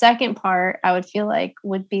like the second part, I would feel like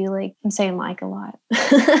would be like, I'm saying like a lot.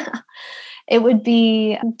 It would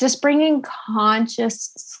be just bringing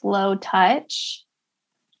conscious, slow touch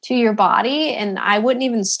to your body. And I wouldn't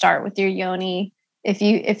even start with your yoni. If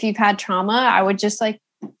you've had trauma, I would just like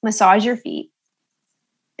massage your feet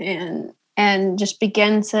and just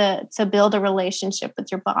begin to build a relationship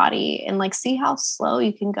with your body, and like see how slow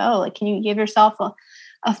you can go. Like, can you give yourself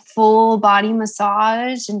a full body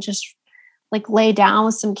massage and just like lay down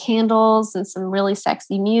with some candles and some really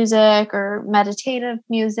sexy music or meditative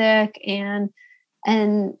music, and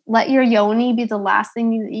let your yoni be the last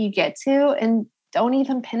thing you get to, and don't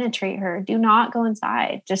even penetrate her. Do not go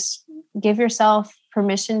inside. Just give yourself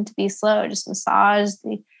permission to be slow. Just massage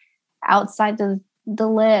the outside of the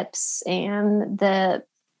lips and the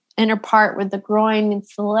inner part where the groin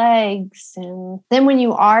meets the legs. And then when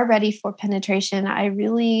you are ready for penetration, I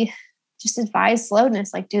really just advise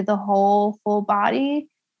slowness, like do the whole full body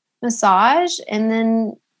massage, and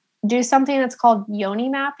then do something that's called yoni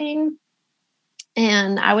mapping.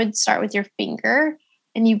 And I would start with your finger,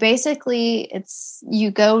 and you basically,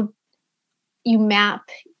 you map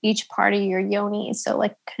each part of your yoni. So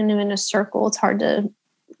like kind of in a circle. It's hard to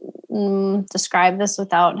describe this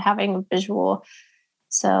without having a visual.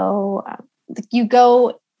 So you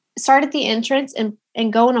start at the entrance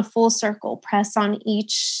and go in a full circle, press on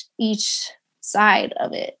each side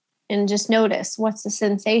of it, and just notice, what's the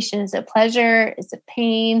sensation? Is it pleasure? Is it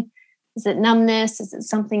pain? Is it numbness? Is it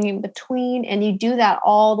something in between? And you do that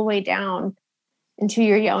all the way down into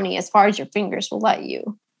your yoni as far as your fingers will let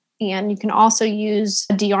you. And you can also use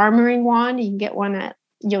a de-armoring wand. You can get one at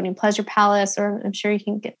Yoni Pleasure Palace, or I'm sure you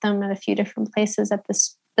can get them at a few different places at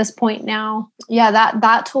this point now. Yeah,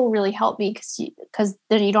 that tool really helped me, because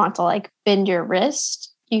then you don't have to like bend your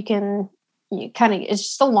wrist. It's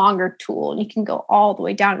just a longer tool, and you can go all the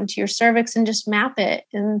way down into your cervix and just map it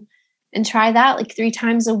and try that like 3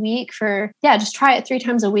 times a week just try it 3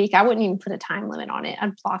 times a week. I wouldn't even put a time limit on it.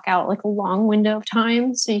 I'd block out like a long window of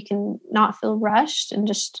time so you can not feel rushed and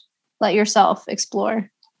just let yourself explore.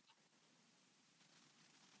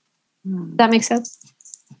 Does that make sense?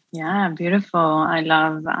 Yeah, beautiful. I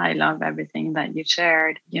love everything that you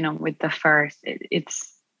shared, with the first.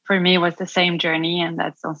 It's for me, it was the same journey. And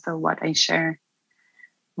that's also what I share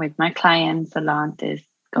with my clients a lot, is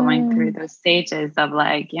going through those stages of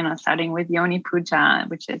like, starting with Yoni Puja,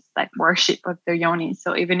 which is like worship of the Yoni.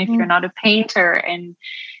 So even if you're not a painter and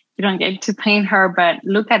You don't get to paint her, but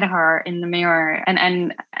look at her in the mirror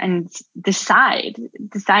and decide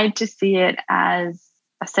to see it as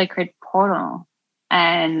a sacred portal.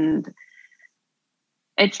 And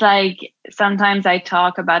it's like sometimes I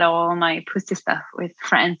talk about all my pussy stuff with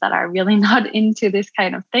friends that are really not into this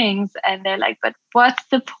kind of things, and they're like, "But what's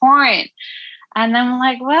the point?" And I'm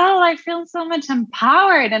like, "Well, I feel so much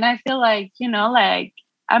empowered, and I feel like, like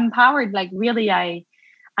empowered, like really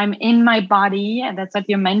I'm in my body." And that's what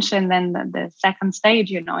you mentioned. Then the second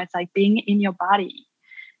stage, it's like being in your body.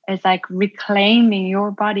 It's like reclaiming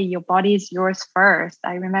your body. Your body is yours first.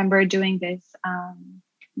 I remember doing this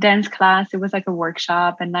dance class. It was like a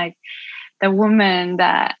workshop, and like the woman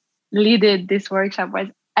that leaded this workshop was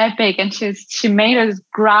epic, and she made us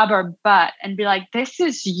grab our butt and be like, "This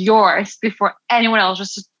is yours," before anyone else.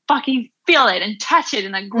 Just fucking feel it and touch it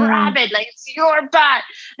and like grab it, like it's your butt.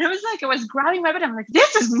 And it was like I was grabbing my butt. I'm like,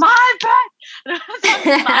 "This is my butt." And I was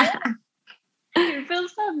like, it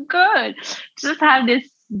feels so good to just have this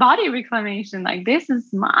body reclamation. Like, this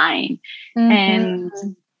is mine. And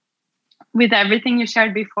with everything you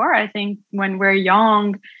shared before, I think when we're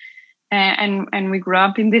young and we grew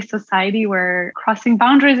up in this society where crossing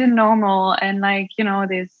boundaries is normal, and like,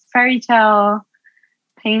 this fairy tale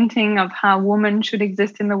painting of how women should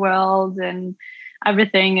exist in the world and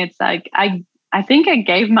everything, it's like I think I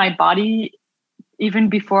gave my body even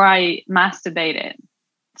before I masturbated.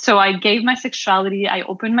 So I gave my sexuality, I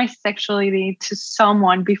opened my sexuality to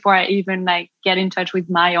someone before I even like get in touch with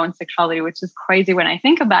my own sexuality, which is crazy when I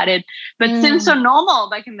think about it, but seems so normal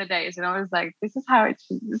back in the days. It was like, this is how it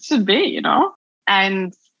should be,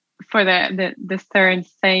 And for the third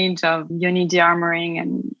stage of yoni de-armoring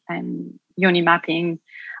and yoni mapping,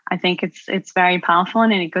 I think it's very powerful,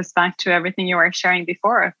 and it goes back to everything you were sharing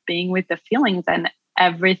before of being with the feelings, and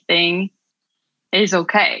everything is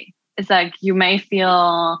okay. It's like you may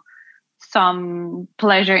feel some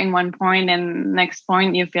pleasure in one point, and next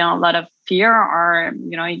point you feel a lot of fear, or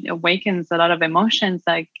it awakens a lot of emotions.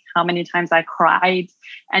 Like how many times I cried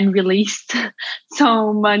and released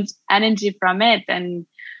so much energy from it. And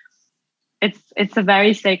it's a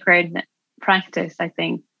very sacred practice, I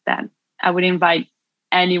think, that I would invite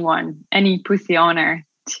anyone, any pussy owner,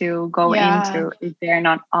 to go into if they're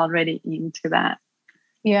not already into that.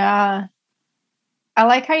 Yeah. I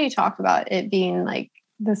like how you talk about it being like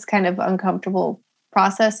this kind of uncomfortable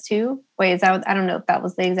process too. I don't know if that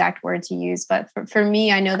was the exact word to use, but for me,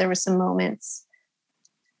 I know there were some moments,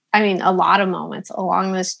 a lot of moments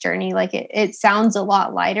along this journey. Like it sounds a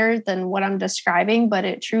lot lighter than what I'm describing, but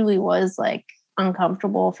it truly was like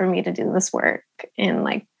uncomfortable for me to do this work and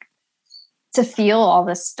like to feel all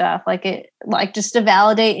this stuff, like just to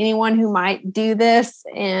validate anyone who might do this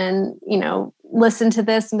and, listen to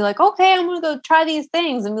this and be like, okay, I'm going to go try these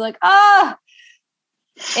things, and be like,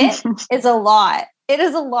 it is a lot. It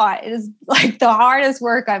is a lot. It is like the hardest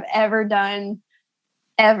work I've ever done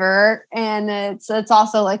ever. And it's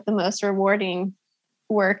also like the most rewarding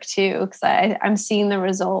work too, because I'm seeing the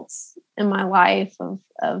results in my life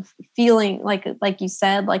of feeling like you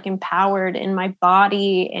said, like empowered in my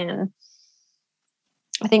body. And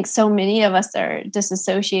I think so many of us are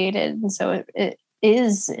disassociated. And so it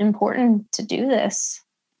is important to do this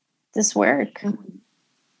work,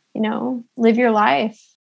 live your life.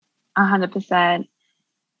 100%.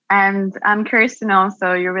 And I'm curious to know,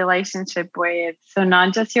 so your relationship with, so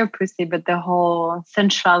not just your pussy, but the whole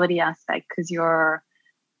sensuality aspect, because you're,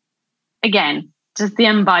 again, just the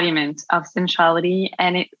embodiment of sensuality.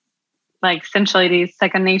 And it, like, sensuality is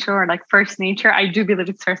second nature or like first nature. I do believe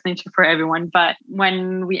it's first nature for everyone. But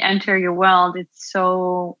when we enter your world, it's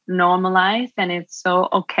so normalized and it's so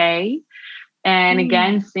okay. And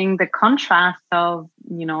again, seeing the contrast of,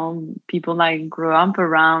 people like grew up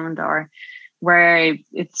around, or where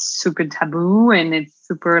it's super taboo and it's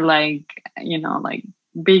super like, like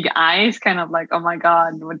big eyes, kind of like, oh my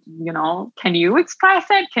God, what, can you express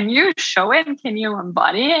it? Can you show it? Can you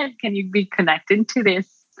embody it? Can you be connected to this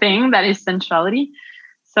thing that is sensuality?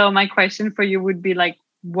 So my question for you would be like,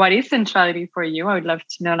 what is sensuality for you? I would love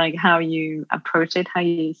to know like how you approach it, how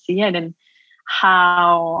you see it, and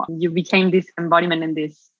how you became this embodiment and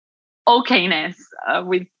this okayness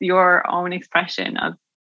with your own expression of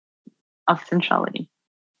sensuality.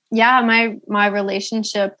 Yeah, my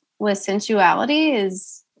relationship with sensuality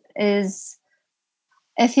is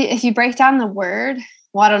if you break down the word,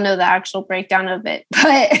 well, I don't know the actual breakdown of it,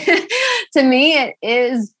 but to me it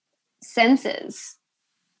is senses.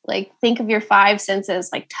 Like think of your 5 senses,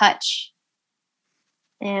 like touch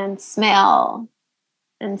and smell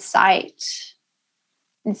and sight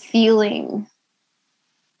and feeling.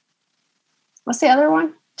 What's the other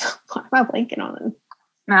one? Why am I blanking on them?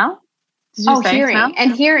 Smell? Did you say hearing smell?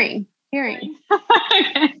 and hearing.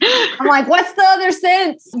 I'm like, what's the other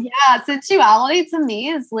sense? Yeah, sensuality to me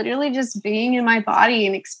is literally just being in my body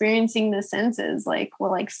and experiencing the senses, like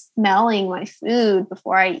smelling my food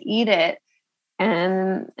before I eat it,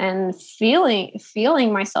 and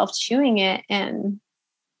feeling myself chewing it. And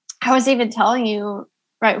I was even telling you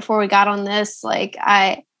right before we got on this,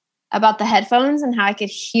 about the headphones and how I could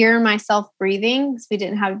hear myself breathing because we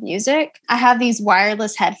didn't have music. I have these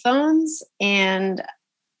wireless headphones, and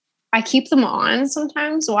I keep them on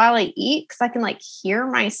sometimes while I eat because I can hear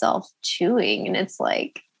myself chewing, and it's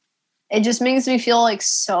it just makes me feel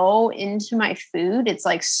so into my food. It's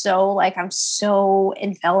I'm so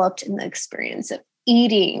enveloped in the experience of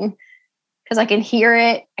eating because I can hear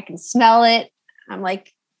it, I can smell it. I'm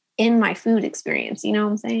in my food experience. You know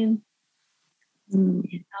what I'm saying?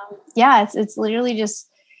 Yeah, it's literally just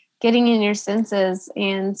getting in your senses.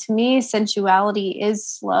 And to me, sensuality is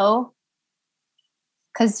slow,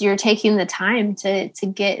 because you're taking the time to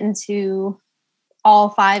get into all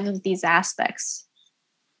 5 of these aspects,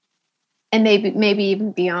 and maybe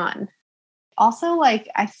even beyond. Also,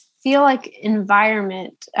 I feel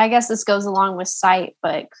environment, I guess this goes along with sight,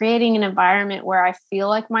 but creating an environment where I feel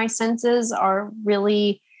like my senses are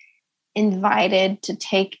really invited to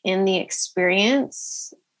take in the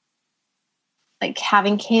experience, like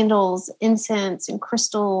having candles, incense, and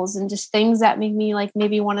crystals, and just things that make me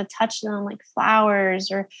maybe want to touch them, like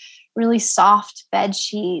flowers or really soft bed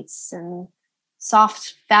sheets and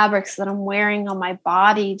soft fabrics that I'm wearing on my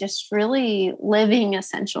body. Just really living a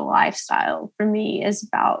sensual lifestyle for me is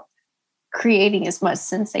about creating as much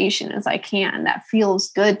sensation as I can that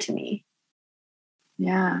feels good to me.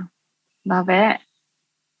 Yeah, love it.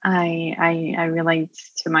 I relate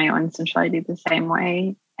to my own sensuality the same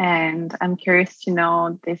way. And I'm curious to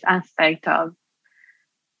know this aspect of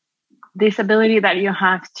this ability that you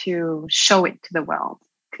have to show it to the world,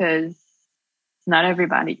 because not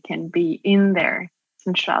everybody can be in their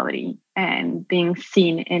sensuality and being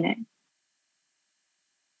seen in it.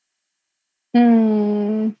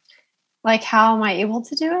 How am I able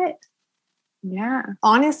to do it? Yeah.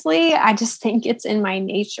 Honestly, I just think it's in my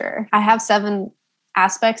nature. I have 7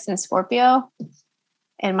 aspects in Scorpio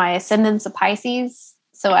and my ascendant's a Pisces.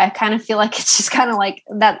 So I kind of feel like it's just kind of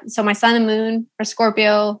that. So my sun and moon are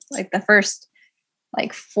Scorpio, the first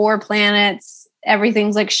 4 planets,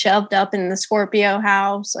 everything's shoved up in the Scorpio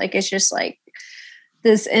house. It's just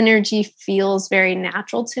this energy feels very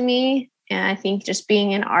natural to me. And I think just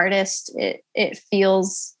being an artist, it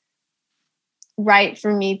feels right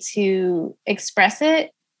for me to express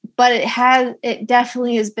it. But it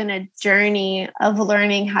definitely has been a journey of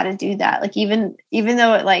learning how to do that. Even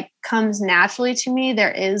though it comes naturally to me,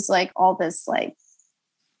 there is all this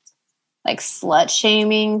slut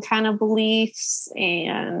shaming kind of beliefs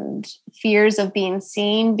and fears of being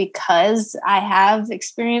seen because I have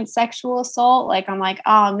experienced sexual assault. I'm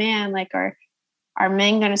oh man, are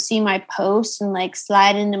men going to see my posts and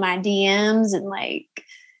slide into my DMs and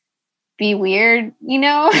be weird, you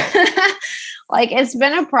know? It's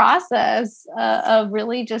been a process of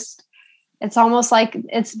really just, it's almost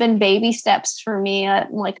it's been baby steps for me.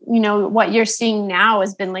 What you're seeing now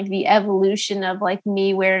has been the evolution of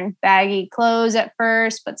me wearing baggy clothes at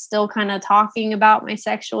first, but still kind of talking about my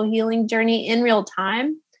sexual healing journey in real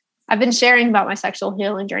time. I've been sharing about my sexual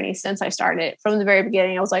healing journey since I started. From the very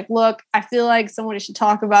beginning, I was look, I feel like somebody should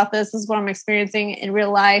talk about this. This is what I'm experiencing in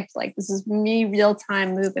real life. This is me real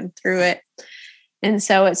time moving through it. And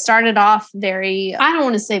so it started off very, I don't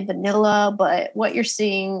want to say vanilla, but what you're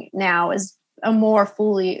seeing now is a more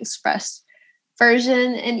fully expressed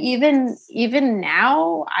version. And even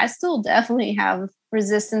now, I still definitely have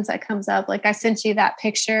resistance that comes up. I sent you that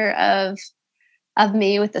picture of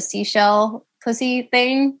me with the seashell pussy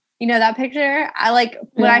thing. You know that picture?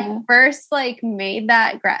 When I first made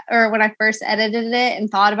that or when I first edited it and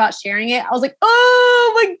thought about sharing it, I was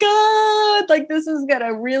oh my God, this is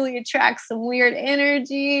gonna really attract some weird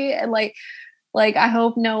energy. And I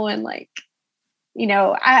hope no one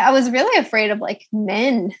I was really afraid of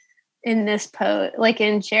men in this post,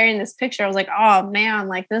 in sharing this picture. I was oh man,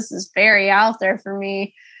 this is very out there for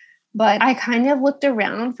me. But I kind of looked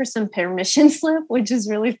around for some permission slip, which is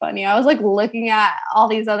really funny. I was looking at all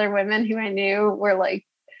these other women who I knew were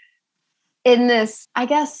in this, I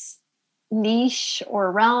guess, niche or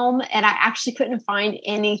realm. And I actually couldn't find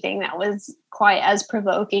anything that was quite as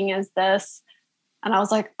provoking as this. And I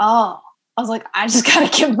was I just got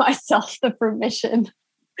to give myself the permission.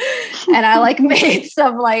 And I made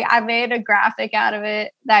I made a graphic out of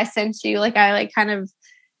it that I sent you.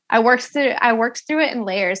 I worked through it in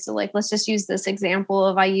layers. So let's just use this example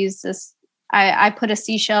of I use this I put a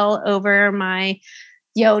seashell over my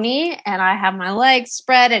yoni and I have my legs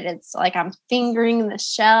spread and it's like I'm fingering the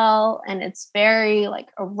shell and it's very like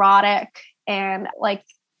erotic. And like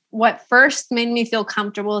what first made me feel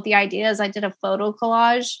comfortable with the idea is I did a photo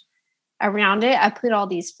collage around it. I put all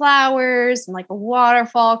these flowers and like a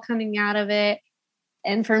waterfall coming out of it.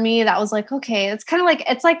 And for me, that was like, okay, it's kind of like,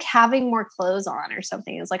 it's like having more clothes on or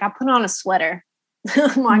something. It's like I put on a sweater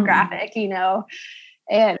on graphic, you know,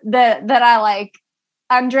 and that I like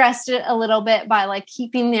undressed it a little bit by like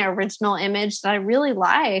keeping the original image that I really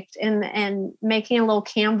liked and making a little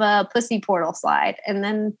Canva pussy portal slide. And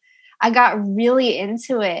then I got really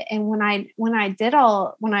into it. And when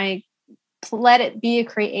I let it be a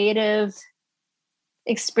creative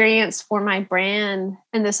experience for my brand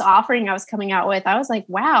and this offering I was coming out with, I was like,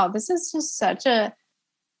 wow, this is just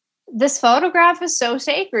this photograph is so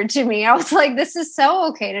sacred to me. I was like, this is so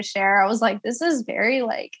okay to share. I was like, this is very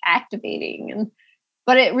like activating.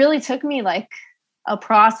 But it really took me like a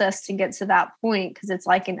process to get to that point because it's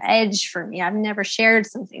like an edge for me. I've never shared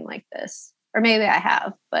something like this, or maybe I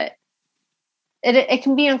have, but it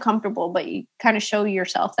can be uncomfortable, but you kind of show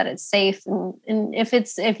yourself that it's safe. And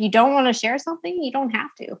if you don't want to share something, you don't have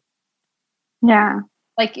to. Yeah.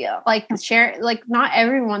 Like share, like not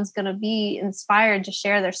everyone's going to be inspired to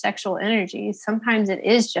share their sexual energy. Sometimes it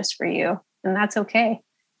is just for you and that's okay.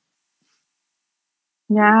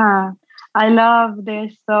 Yeah. I love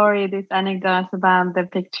this story, this anecdote about the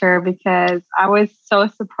picture, because I was so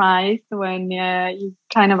surprised when you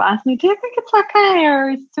kind of asked me, do you think it's okay or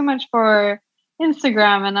it's too much for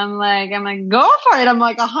Instagram? And I'm like, go for it. I'm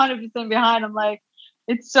like 100% behind. I'm like,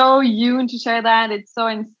 it's so you to share that. It's so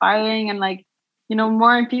inspiring. And like, you know,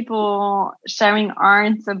 more people sharing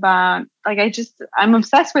art about, like, I'm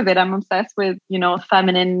obsessed with it. I'm obsessed with, you know,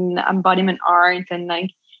 feminine embodiment art and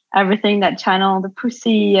like everything that channel the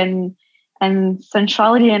pussy and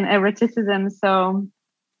sensuality and eroticism. So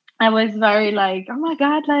I was very like, oh my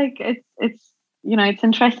God, like it's, you know, it's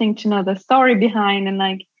interesting to know the story behind and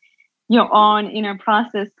like your own inner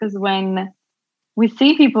process. Because when we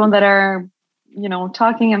see people that are, you know,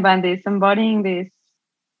 talking about this, embodying this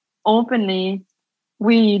openly,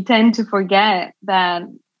 we tend to forget that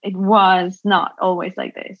it was not always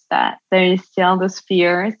like this, that there is still those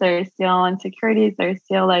fears, there is still insecurities, there is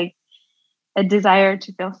still like a desire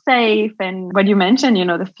to feel safe. And what you mentioned, you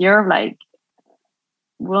know, the fear of like,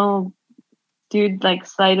 will dude like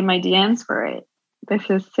slide in my DMs for it? This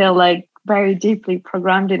is still like very deeply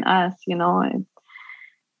programmed in us, you know,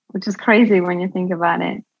 which is crazy when you think about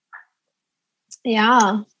it.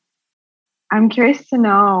 Yeah. I'm curious to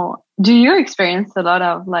know, do you experience a lot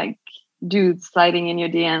of like dudes sliding in your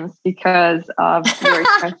DMs because of your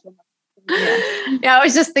expression? Yeah, I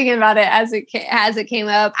was just thinking about it as it came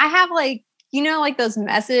up. I have like, you know, like those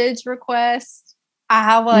message requests. I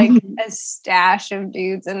have like a stash of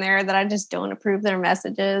dudes in there that I just don't approve their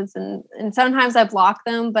messages. And sometimes I block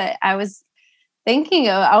them, but I was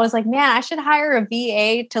I was like, man, I should hire a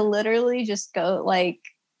VA to literally just go like,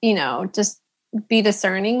 you know, just be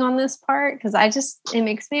discerning on this part. Cause it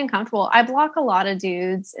makes me uncomfortable. I block a lot of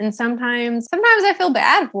dudes and sometimes I feel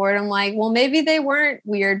bad for it. I'm like, well, maybe they weren't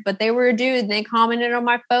weird, but they were a dude and they commented on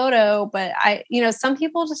my photo. But some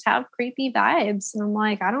people just have creepy vibes. And I'm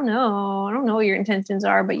like, I don't know what your intentions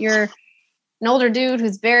are, but you're an older dude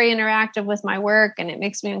who's very interactive with my work and it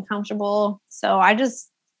makes me uncomfortable. So I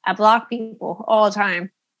block people all the time.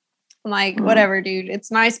 I'm like, whatever, dude, it's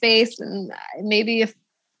my space. And maybe if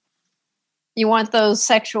you want those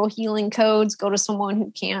sexual healing codes, go to someone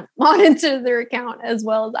who can't monitor their account as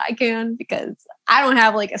well as I can, because I don't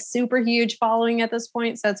have like a super huge following at this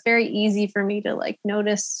point. So it's very easy for me to like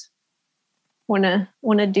notice when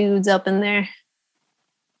a dude's up in there.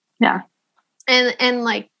 Yeah. And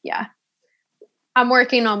like, yeah, I'm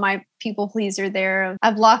working on my people pleaser there.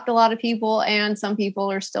 I've blocked a lot of people and some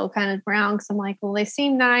people are still kind of around because I'm like, well, they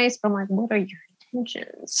seem nice, but I'm like, what are your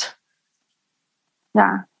intentions?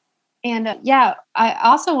 Yeah. And I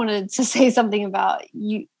also wanted to say something about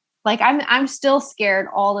you. Like I'm still scared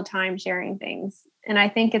all the time sharing things. And I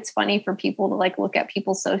think it's funny for people to like look at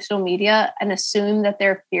people's social media and assume that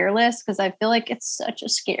they're fearless, because I feel like it's such a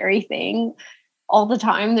scary thing all the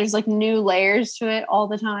time. There's like new layers to it all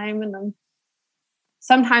the time. And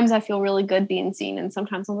sometimes I feel really good being seen. And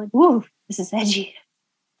sometimes I'm like, whoa, this is edgy.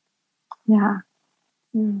 Yeah.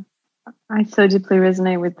 I so deeply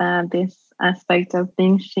resonate with that. This aspect of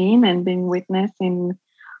being seen and being witnessed in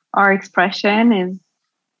our expression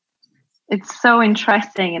it's so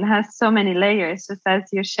interesting. It has so many layers, just as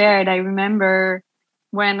you shared. I remember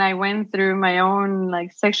when I went through my own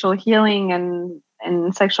like sexual healing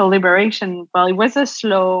and sexual liberation. Well, it was a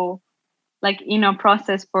slow like in a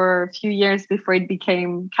process for a few years before it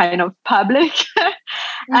became kind of public. But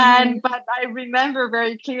I remember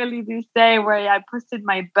very clearly this day where I posted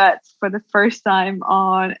my butt for the first time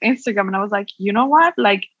on Instagram, and I was like, you know what?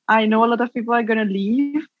 Like, I know a lot of people are gonna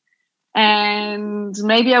leave, and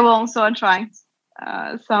maybe I will also attract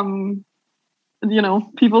some,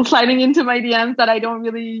 people sliding into my DMs that I don't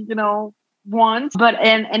really, want. But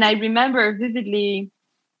and I remember vividly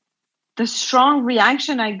the strong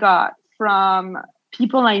reaction I got from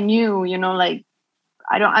people I knew, like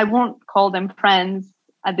I won't call them friends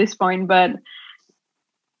at this point, but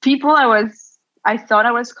people I thought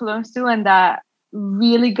I was close to, and that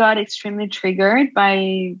really got extremely triggered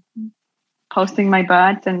by posting my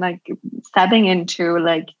butt and like stepping into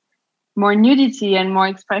like more nudity and more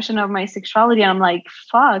expression of my sexuality. And I'm like,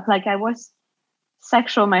 fuck, like I was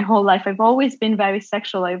sexual my whole life. I've always been very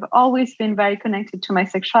sexual. I've always been very connected to my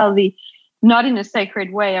sexuality, not in a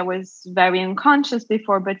sacred way. I was very unconscious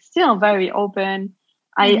before, but still very open.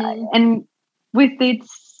 And with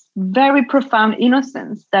its very profound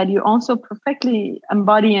innocence that you also perfectly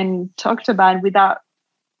embody and talked about without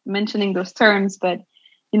mentioning those terms, but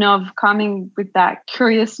of coming with that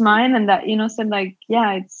curious mind and that innocent, like,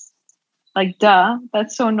 yeah, it's like, duh,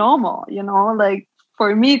 that's so normal, like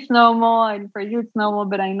for me it's normal and for you it's normal,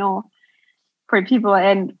 but I know for people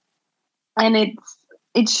and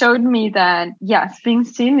it showed me that yes, being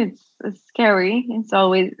seen it's scary.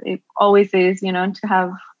 It always is, to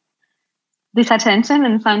have this attention.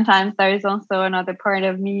 And sometimes there is also another part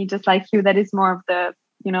of me, just like you, that is more of the,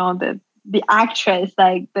 the actress,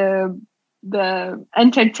 like the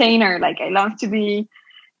entertainer. Like I love to be,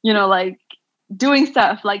 like doing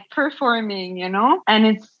stuff, like performing,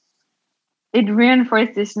 and it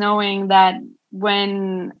reinforced this knowing that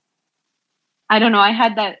when, I don't know, I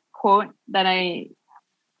had that quote that I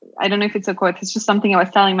don't know if it's a quote, it's just something I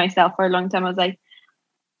was telling myself for a long time. I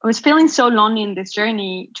was feeling so lonely in this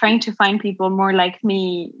journey, trying to find people more like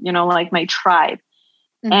me, like my tribe.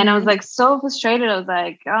 And I was like so frustrated. I was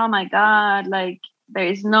like, oh my God, like there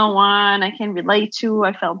is no one I can relate to.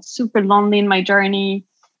 I felt super lonely in my journey.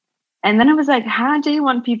 And then I was like, how do you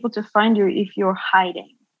want people to find you if you're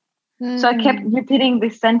hiding? So I kept repeating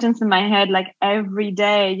this sentence in my head like every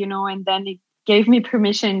day, and then it gave me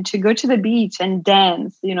permission to go to the beach and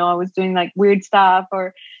dance. I was doing like weird stuff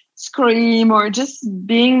or scream or just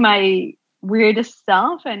being my weirdest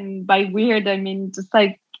self. And by weird, I mean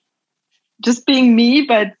just being me,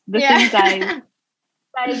 but the things I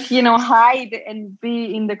hide and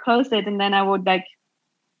be in the closet. And then I would like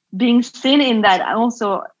being seen in that. I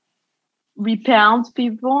also repelled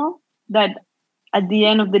people that at the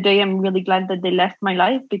end of the day, I'm really glad that they left my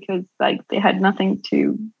life because like they had nothing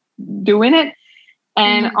to do in it,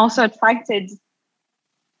 and also attracted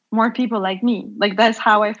more people like me. Like that's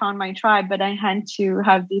how I found my tribe. But I had to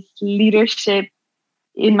have this leadership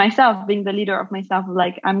in myself, being the leader of myself,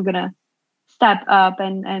 like I'm gonna step up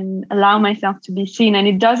and allow myself to be seen. And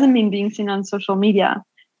it doesn't mean being seen on social media,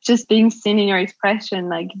 just being seen in your expression,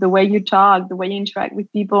 like the way you talk, the way you interact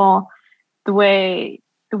with people, the way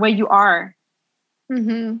you are.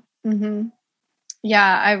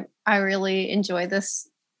 Yeah, I really enjoy this,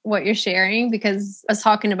 what you're sharing, because I was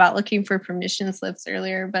talking about looking for permission slips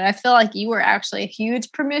earlier, but I feel like you were actually a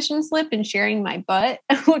huge permission slip in sharing my butt,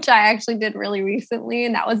 which I actually did really recently.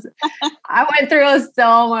 And that was, I went through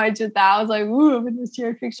so much with that. I was like, ooh, I'm going to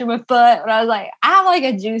share a picture of my butt. But I was like, I have like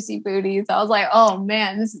a juicy booty. So I was like, oh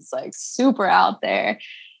man, this is like super out there.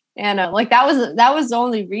 And like that was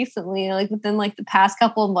only recently, like within like the past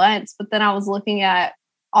couple of months. But then I was looking at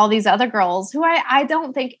all these other girls who I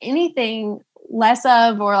don't think anything less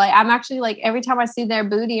of, or like I'm actually like every time I see their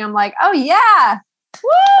booty, I'm like, oh yeah,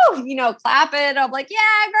 woo, clapping. I'm like,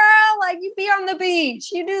 yeah, girl, like you be on the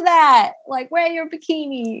beach, you do that, like wear your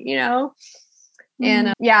bikini,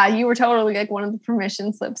 And yeah, you were totally like one of the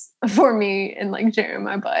permission slips for me in like sharing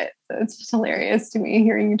my butt. So it's just hilarious to me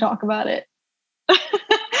hearing you talk about it.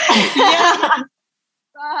 Yeah,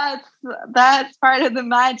 that's part of the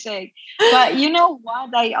magic. But you know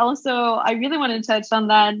what? I really want to touch on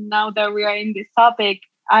that now that we are in this topic.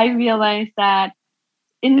 I realized that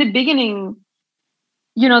in the beginning,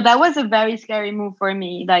 that was a very scary move for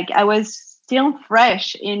me. Like I was still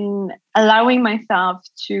fresh in allowing myself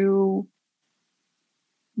to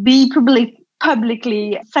be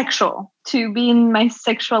publicly sexual, to be in my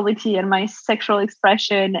sexuality and my sexual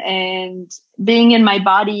expression and being in my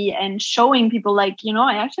body and showing people like,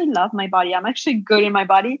 I actually love my body. I'm actually good in my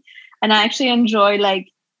body. And I actually enjoy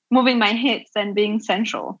like moving my hips and being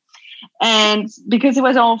sensual. And because it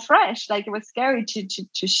was all fresh, like it was scary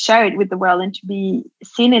to share it with the world and to be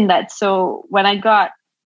seen in that. So when I got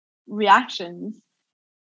reactions,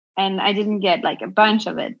 and I didn't get like a bunch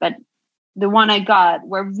of it, but the one I got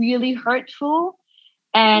were really hurtful.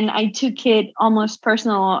 And I took it almost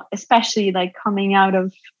personal, especially like coming out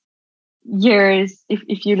of years.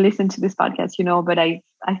 If you listen to this podcast, you know, but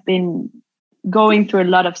I've been going through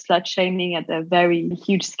a lot of slut shaming at a very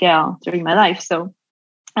huge scale during my life. So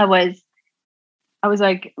I was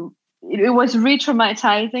like, it was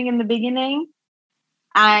re-traumatizing in the beginning.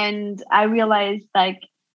 And I realized like,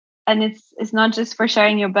 and it's not just for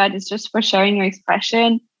sharing your butt, it's just for sharing your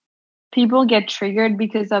expression. People get triggered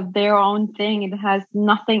because of their own thing. It has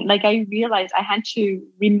nothing, like I realized I had to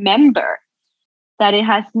remember that it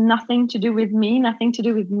has nothing to do with me, nothing to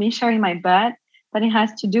do with me sharing my butt, that it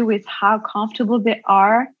has to do with how comfortable they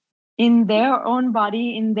are in their own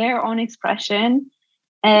body, in their own expression,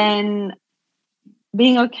 and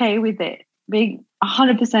being okay with it, being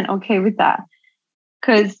 100% okay with that.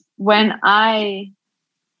 Because when I,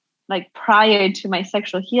 like prior to my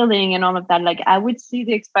sexual healing and all of that, like I would see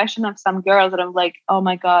the expression of some girls and I'm like, oh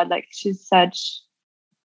my God, like she's such,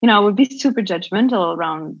 you know, I would be super judgmental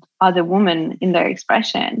around other women in their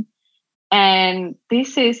expression. And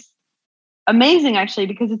this is amazing actually,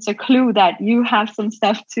 because it's a clue that you have some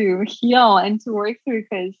stuff to heal and to work through,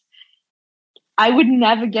 because I would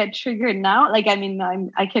never get triggered now. Like, I mean,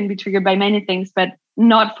 I can be triggered by many things, but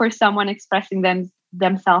not for someone expressing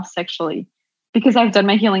themselves sexually, because I've done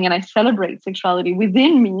my healing and I celebrate sexuality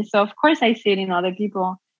within me. So of course I see it in other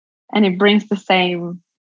people and it brings the same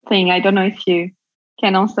thing. I don't know if you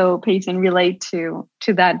can also, Peyton, relate to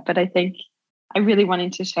that, but I think I really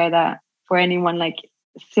wanted to share that for anyone like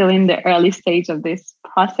still in the early stage of this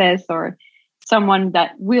process, or someone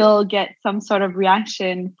that will get some sort of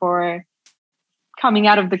reaction for coming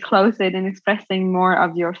out of the closet and expressing more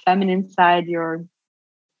of your feminine side, your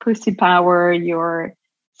pussy power, your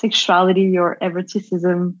sexuality, your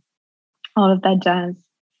eroticism, all of that jazz.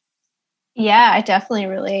 Yeah, I definitely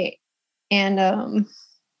relate. And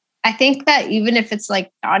I think that even if it's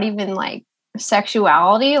like not even like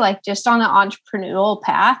sexuality, like just on the entrepreneurial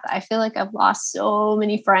path, I feel like I've lost so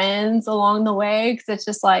many friends along the way, because it's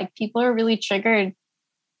just like people are really triggered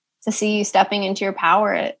to see you stepping into your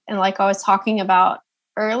power. And like I was talking about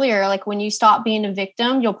earlier, like when you stop being a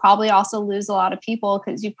victim, you'll probably also lose a lot of people,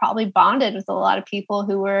 because you probably bonded with a lot of people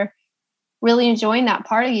who were really enjoying that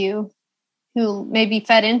part of you, who maybe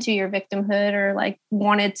fed into your victimhood or like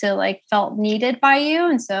wanted to, like felt needed by you.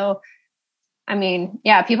 And so, I mean,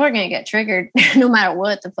 yeah, people are going to get triggered no matter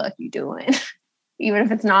what the fuck you're doing, even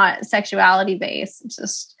if it's not sexuality based. It's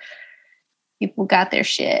just people got their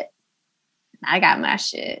shit. I got my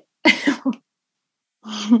shit.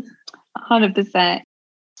 100%.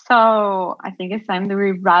 So I think it's time that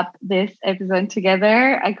we wrap this episode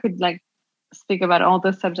together. I could like speak about all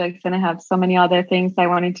those subjects and I have so many other things I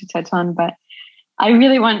wanted to touch on, but I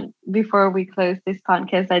really want, before we close this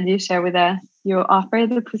podcast, that you share with us your offer,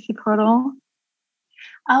 the Pussy Portal.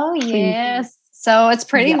 Oh, yes. So it's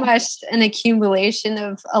pretty much an accumulation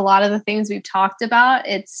of a lot of the things we've talked about.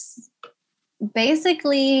 It's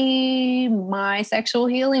basically my sexual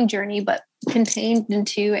healing journey, but contained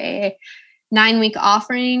into a 9-week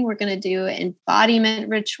offering. We're going to do an embodiment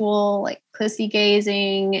ritual, like pussy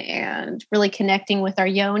gazing and really connecting with our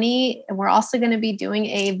yoni. And we're also going to be doing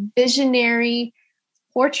a visionary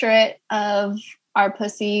portrait of our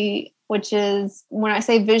pussy, which is, when I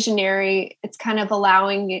say visionary, it's kind of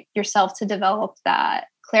allowing yourself to develop that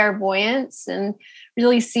clairvoyance and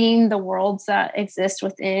really seeing the worlds that exist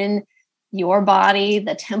within your body,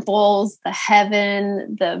 the temples, the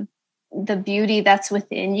heaven, the beauty that's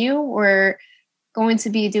within you. We're going to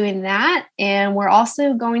be doing that. And we're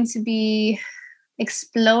also going to be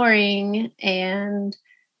exploring and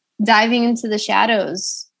diving into the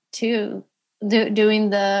shadows too, doing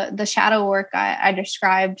the shadow work I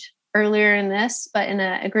described earlier in this, but in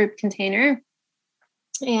a group container.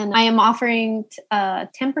 And I am offering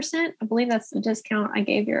 10%. I believe that's the discount I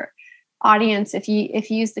gave your audience if you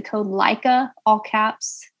use the code LIKA, all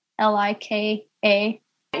caps, LIKA.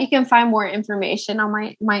 You can find more information on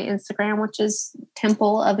my Instagram, which is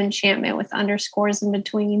Temple of Enchantment with underscores in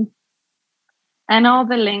between. And all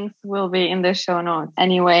the links will be in the show notes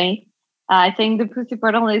anyway. I think the Pussy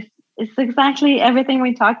Portal is exactly everything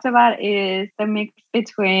we talked about. Is the mix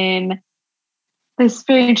between the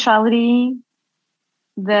spirituality,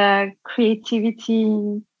 the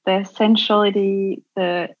creativity, the sensuality,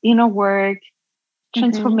 the inner work,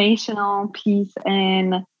 transformational piece.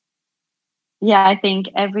 And yeah, I think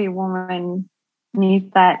every woman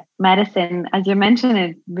needs that medicine. As you mentioned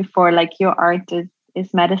it before, like your art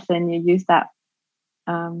is medicine. You use that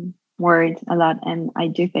word a lot. And I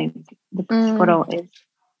do think the Pussy Portal is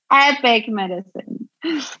epic medicine.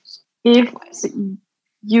 If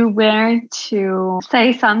you were to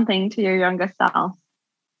say something to your younger self,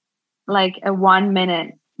 like a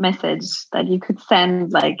 1-minute message that you could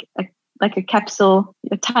send, like a capsule,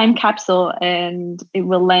 a time capsule, and it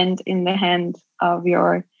will land in the hand of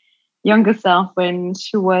your younger self when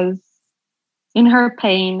she was in her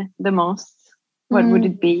pain the most, what would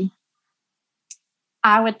it be?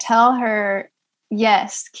 I would tell her,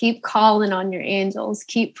 yes, keep calling on your angels,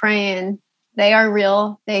 keep praying. They are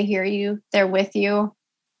real. They hear you. They're with you.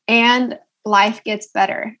 And life gets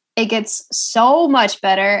better. It gets so much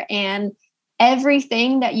better. And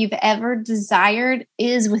everything that you've ever desired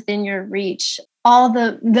is within your reach. All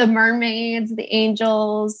the mermaids, the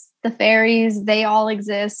angels, the fairies, they all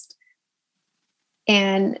exist.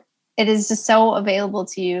 And it is just so available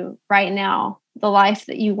to you right now. The life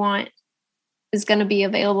that you want is going to be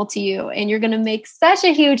available to you, and you're going to make such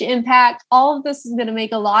a huge impact. All of this is going to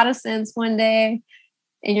make a lot of sense one day,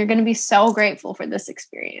 and you're going to be so grateful for this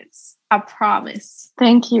experience. I promise.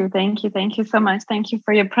 Thank you. Thank you. Thank you so much. Thank you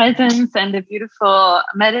for your presence and the beautiful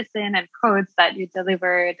medicine and quotes that you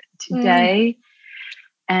delivered today.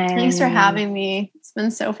 And thanks for having me. It's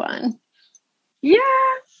been so fun.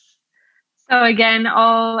 Yes. So again,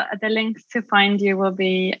 all the links to find you will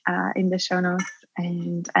be in the show notes.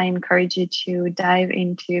 And I encourage you to dive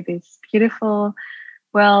into this beautiful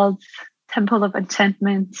world's Temple of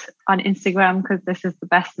Enchantment on Instagram, because this is the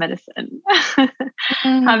best medicine.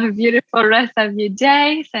 Have a beautiful rest of your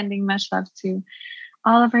day. Sending much love to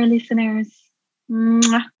all of our listeners.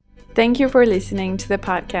 Mwah. Thank you for listening to the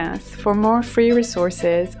podcast. For more free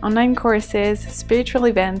resources, online courses, spiritual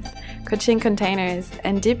events, coaching containers,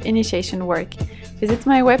 and deep initiation work, visit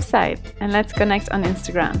my website and let's connect on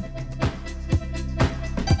Instagram.